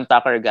Taylor Horton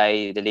Tucker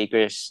guy, the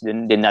Lakers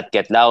did not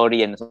get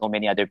Lowry and so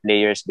many other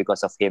players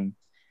because of him.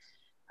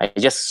 I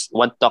just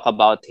want to talk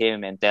about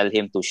him and tell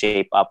him to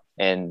shape up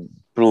and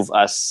prove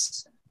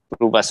us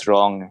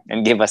wrong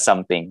and give us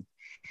something.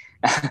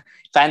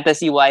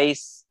 Fantasy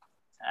wise,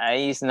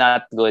 he's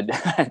not good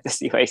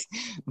fantasy wise,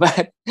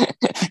 but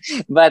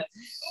but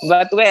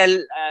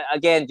well,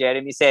 again,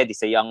 Jeremy said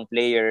he's a young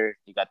player.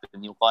 He got a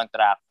new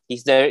contract.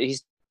 He's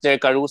their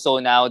Caruso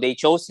now. They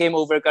chose him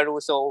over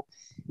Caruso.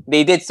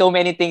 They did so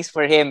many things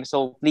for him.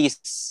 So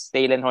please,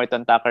 Taylor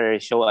Horton Tucker,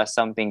 show us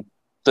something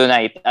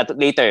tonight at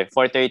later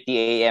 4:30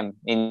 a.m.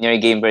 in your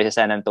game versus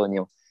San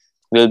Antonio.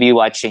 We'll be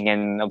watching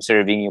and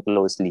observing you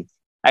closely.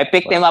 I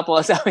picked him up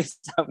also in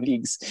some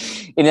leagues.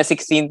 In a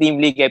 16-team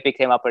league, I picked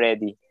him up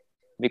already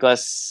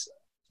because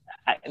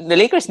the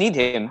Lakers need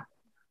him.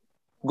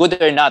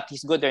 Good or not,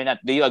 he's good or not.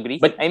 Do you agree?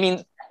 But I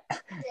mean,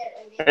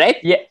 right?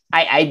 Yeah,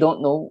 I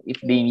don't know if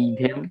they need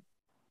him.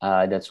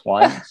 That's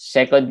one.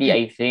 Secondly,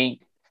 I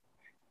think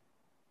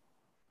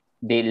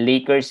the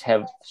Lakers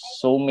have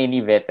so many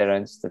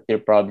veterans that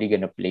they're probably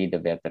gonna play the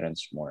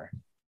veterans more.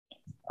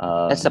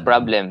 That's the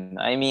problem.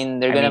 I mean,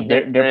 they're I gonna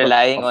mean, they're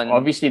relying on.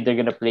 obviously they're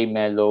gonna play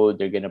Melo,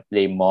 they're gonna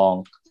play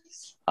Monk,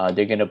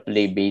 they're gonna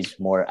play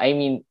Bazemore. I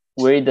mean,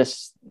 where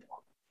does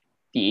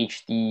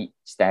THT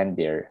stand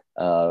there?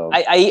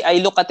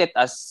 I look at it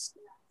as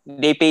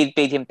they paid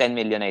him 10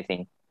 million, I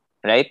think,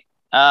 right?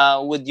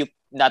 Would you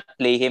not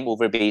play him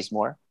over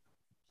Bazemore?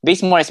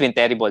 Bazemore has been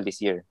terrible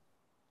this year.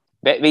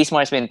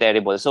 Bazemore has been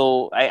terrible,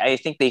 so I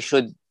think they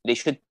should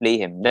play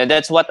him.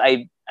 That's what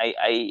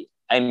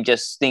I'm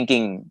just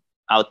thinking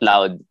out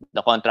loud.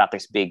 The contract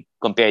is big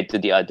compared to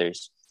the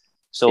others,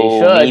 so they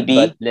should, maybe,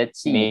 but let's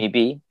see.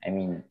 maybe. I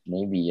mean,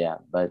 maybe yeah,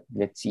 but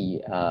let's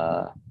see.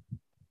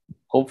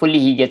 Hopefully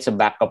he gets a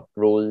backup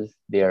role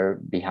there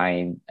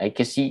behind. I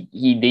guess they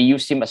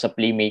use him as a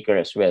playmaker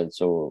as well,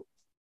 so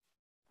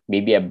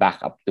maybe a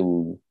backup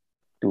to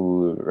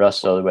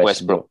Russell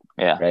Westbrook.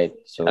 Yeah, right.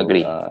 So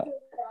agree.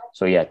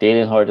 So yeah,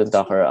 Taylor Horton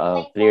Tucker,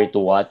 a player to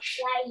watch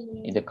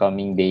in the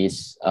coming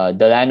days.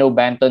 Delano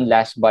Banton,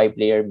 last buy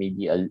player,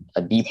 maybe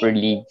a deeper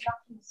league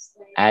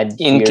add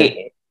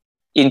here.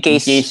 In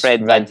case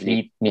Fred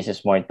VanVleet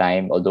misses more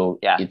time, although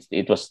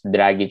it was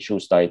Dragic who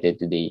started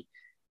today.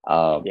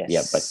 Yes.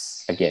 Yeah, but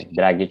again,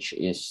 Dragic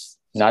is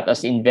not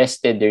as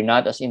invested. They're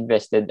not as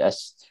invested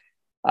as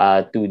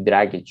to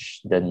Dragic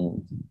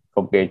than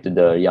compared to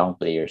the young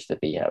players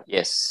that they have.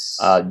 Yes.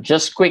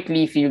 Just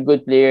quickly, feel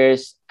good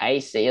players.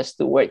 Isaiah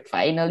Stewart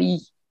finally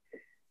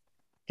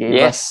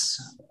gave us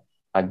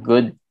a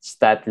good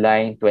stat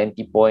line,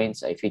 20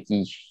 points. I think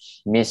he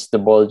missed the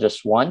ball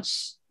just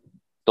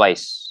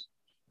Twice.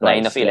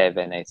 9 of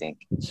 11, I think.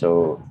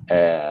 So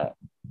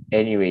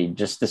anyway,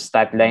 just the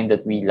stat line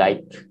that we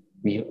like,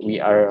 we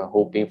are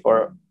hoping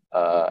for.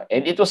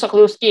 And it was a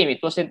close game.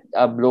 It wasn't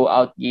a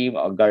blowout game,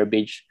 a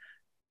garbage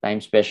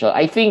time special.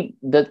 I think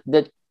that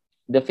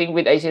the thing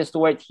with Isaiah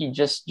Stewart, he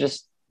just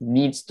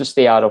needs to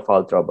stay out of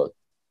foul trouble.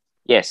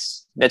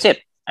 Yes, that's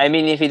it. I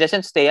mean, if he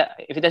doesn't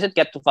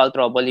get to foul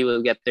trouble, he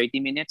will get 30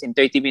 minutes. In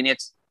 30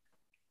 minutes,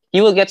 he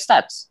will get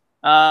stats.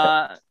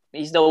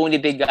 He's the only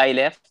big guy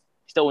left.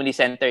 He's the only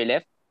center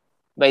left.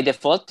 By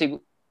default,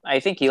 I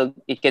think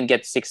he can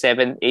get 6,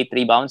 7, 8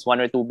 rebounds,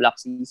 1 or 2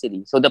 blocks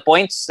easily. So the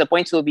points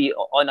will be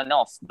on and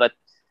off. But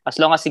as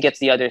long as he gets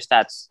the other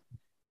stats,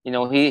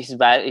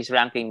 his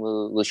ranking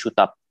will shoot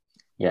up.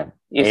 Yeah.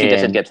 If he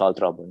doesn't get foul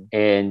trouble.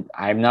 And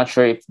I'm not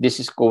sure if this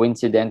is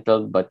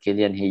coincidental, but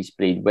Killian Hayes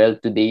played well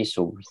today,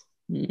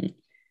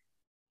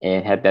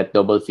 and had that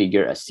double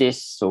figure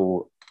assist.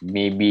 So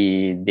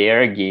maybe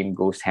their game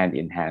goes hand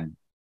in hand.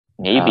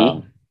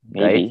 Maybe.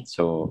 Right?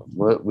 So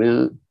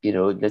we'll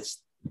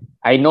let's.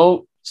 I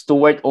know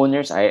Stewart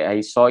owners.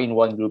 I saw in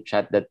one group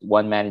chat that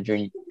one manager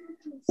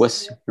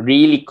was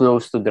really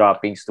close to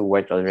dropping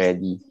Stewart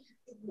already.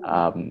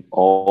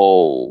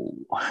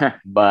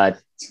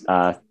 But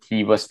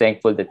he was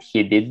thankful that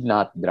he did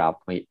not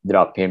drop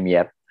him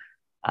yet.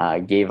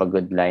 Gave a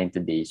good line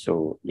today.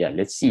 So yeah,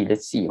 let's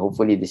see.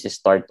 Hopefully this is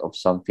start of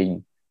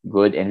something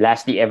good. And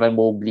lastly, Evan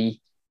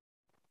Mobley.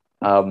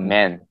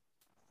 Man,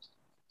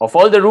 of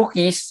all the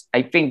rookies,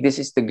 I think this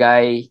is the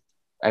guy.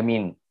 I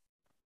mean,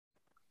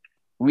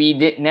 we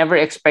never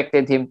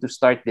expected him to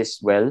start this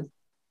well.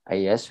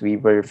 I guess we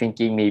were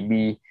thinking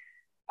maybe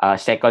a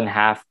second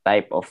half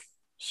type of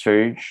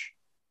surge.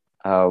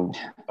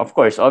 Of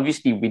course,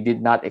 obviously, we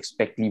did not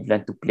expect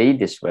Cleveland to play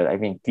this well. I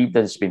mean,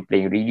 Cleveland's been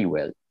playing really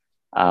well.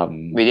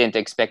 We didn't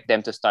expect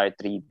them to start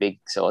 3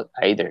 bigs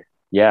either.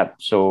 Yeah,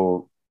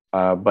 so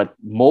But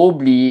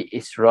Mobley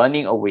is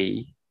running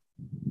away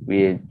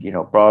with,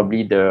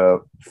 probably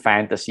the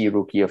fantasy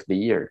rookie of the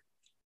year.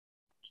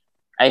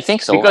 I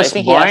think so. Because I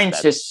think he has Barnes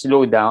that. has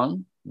slowed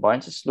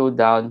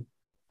down.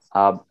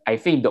 I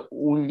think the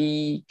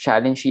only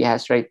challenge he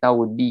has right now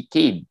would be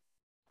Cade.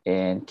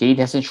 And Cade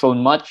hasn't shown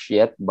much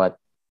yet, but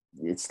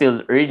it's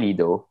still early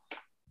though.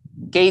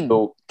 Cade,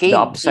 So the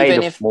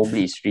upside of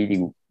Mobley is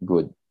really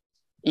good.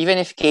 Even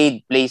if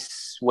Cade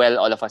plays well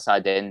all of a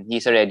sudden,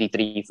 he's already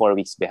 3-4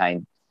 weeks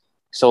behind.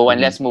 So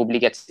unless Mobley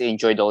gets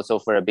injured also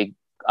for a big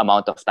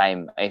amount of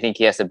time, I think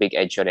he has a big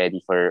edge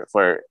already for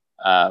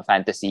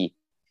fantasy,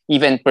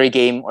 even per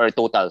game or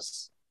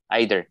totals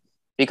either.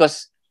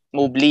 Because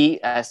Mobley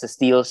has the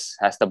steals,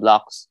 has the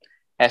blocks,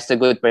 has the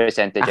good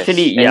percentages,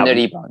 Actually, and the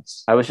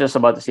rebounds. I was just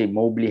about to say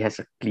Mobley has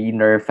a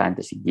cleaner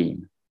fantasy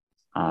game.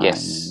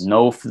 Yes.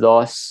 No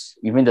flaws.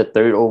 Even the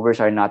turnovers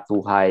are not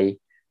too high.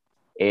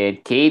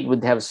 And Cade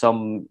would have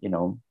some,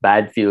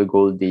 bad field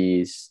goal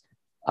days.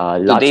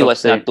 Today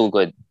was not too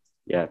good.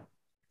 Yeah.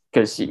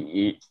 Because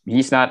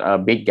he's not a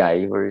big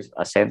guy or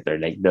a center.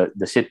 Like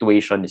the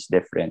situation is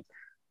different.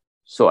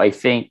 So I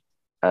think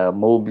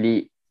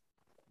Mobley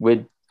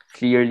would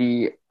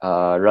clearly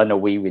run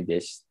away with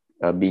this,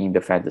 being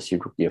the fantasy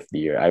rookie of the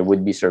year. I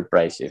would be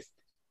surprised if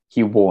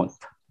he won't.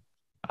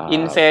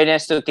 In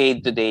fairness to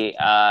Cade today,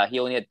 he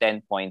only had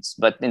 10 points,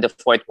 but in the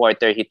fourth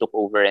quarter, he took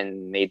over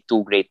and made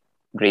two great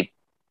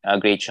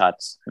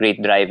shots,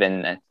 great drive,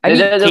 and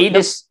Cade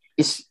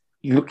is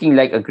looking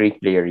like a great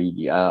player.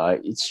 Really,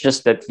 it's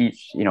just that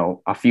he's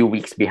a few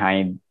weeks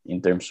behind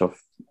in terms of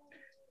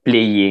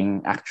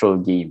playing actual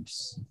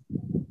games.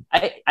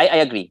 I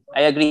agree.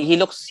 He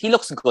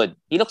looks good.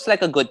 He looks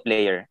like a good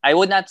player. I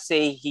would not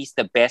say he's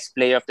the best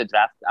player of the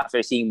draft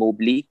after seeing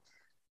Mobley.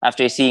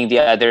 After seeing the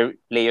other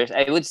players,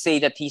 I would say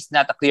that he's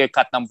not a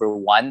clear-cut number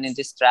one in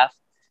this draft,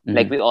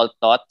 like we all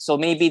thought. So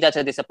maybe that's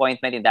a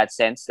disappointment in that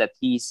sense that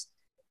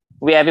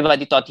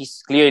everybody thought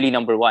he's clearly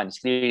number one, he's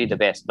clearly the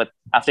best. But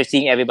after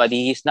seeing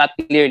everybody, he's not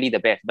clearly the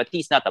best, but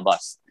he's not a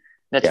bust.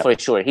 That's for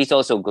sure. He's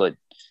also good.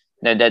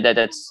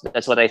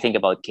 That's what I think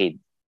about Cade.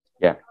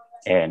 Yeah.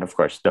 And of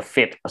course, the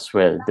fit as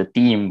well. The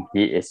team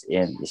he is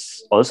in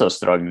is also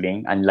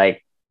struggling,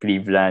 unlike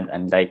Cleveland,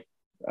 unlike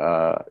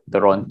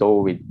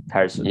Toronto with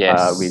Harrison,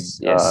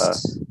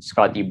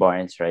 Scotty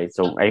Barnes, right?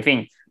 So I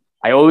think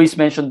I always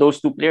mention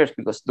those two players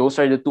because those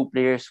are the two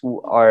players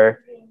who are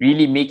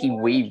really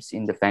making waves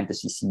in the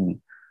fantasy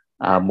scene,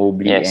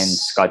 Mobley and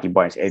Scotty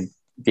Barnes, and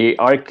they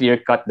are clear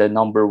cut the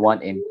number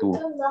 1 and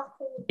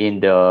 2 in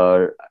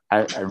the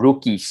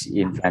rookies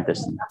in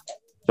fantasy.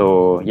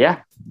 So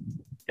yeah,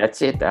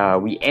 that's it.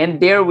 We end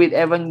there with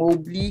Evan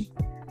Mobley.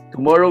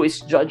 Tomorrow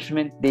is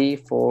Judgment Day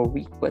for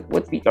week. What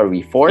week are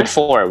we? Week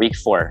 4.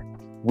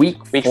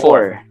 Week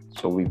 4.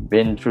 So we've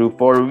been through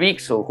 4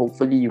 weeks. So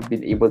hopefully you've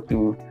been able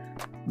to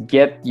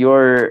get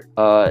your,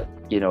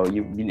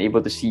 you've been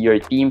able to see your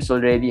teams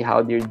already,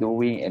 how they're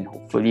doing, and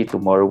hopefully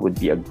tomorrow would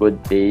be a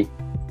good day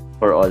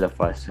for all of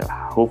us.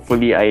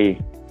 Hopefully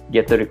I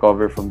get to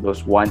recover from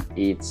those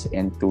 1-8s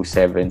and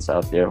 2-7s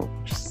out there.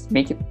 Just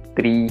make it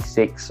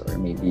 3-6 or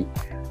maybe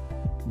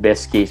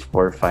best case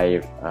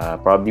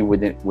 4-5. Probably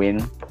wouldn't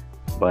win,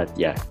 but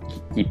yeah,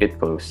 keep it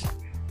close.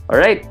 All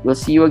right, we'll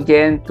see you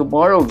again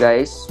tomorrow,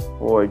 guys,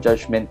 for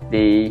Judgment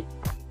Day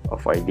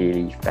of our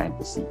daily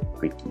fantasy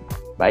quickie.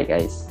 Bye,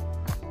 guys.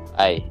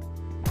 Bye.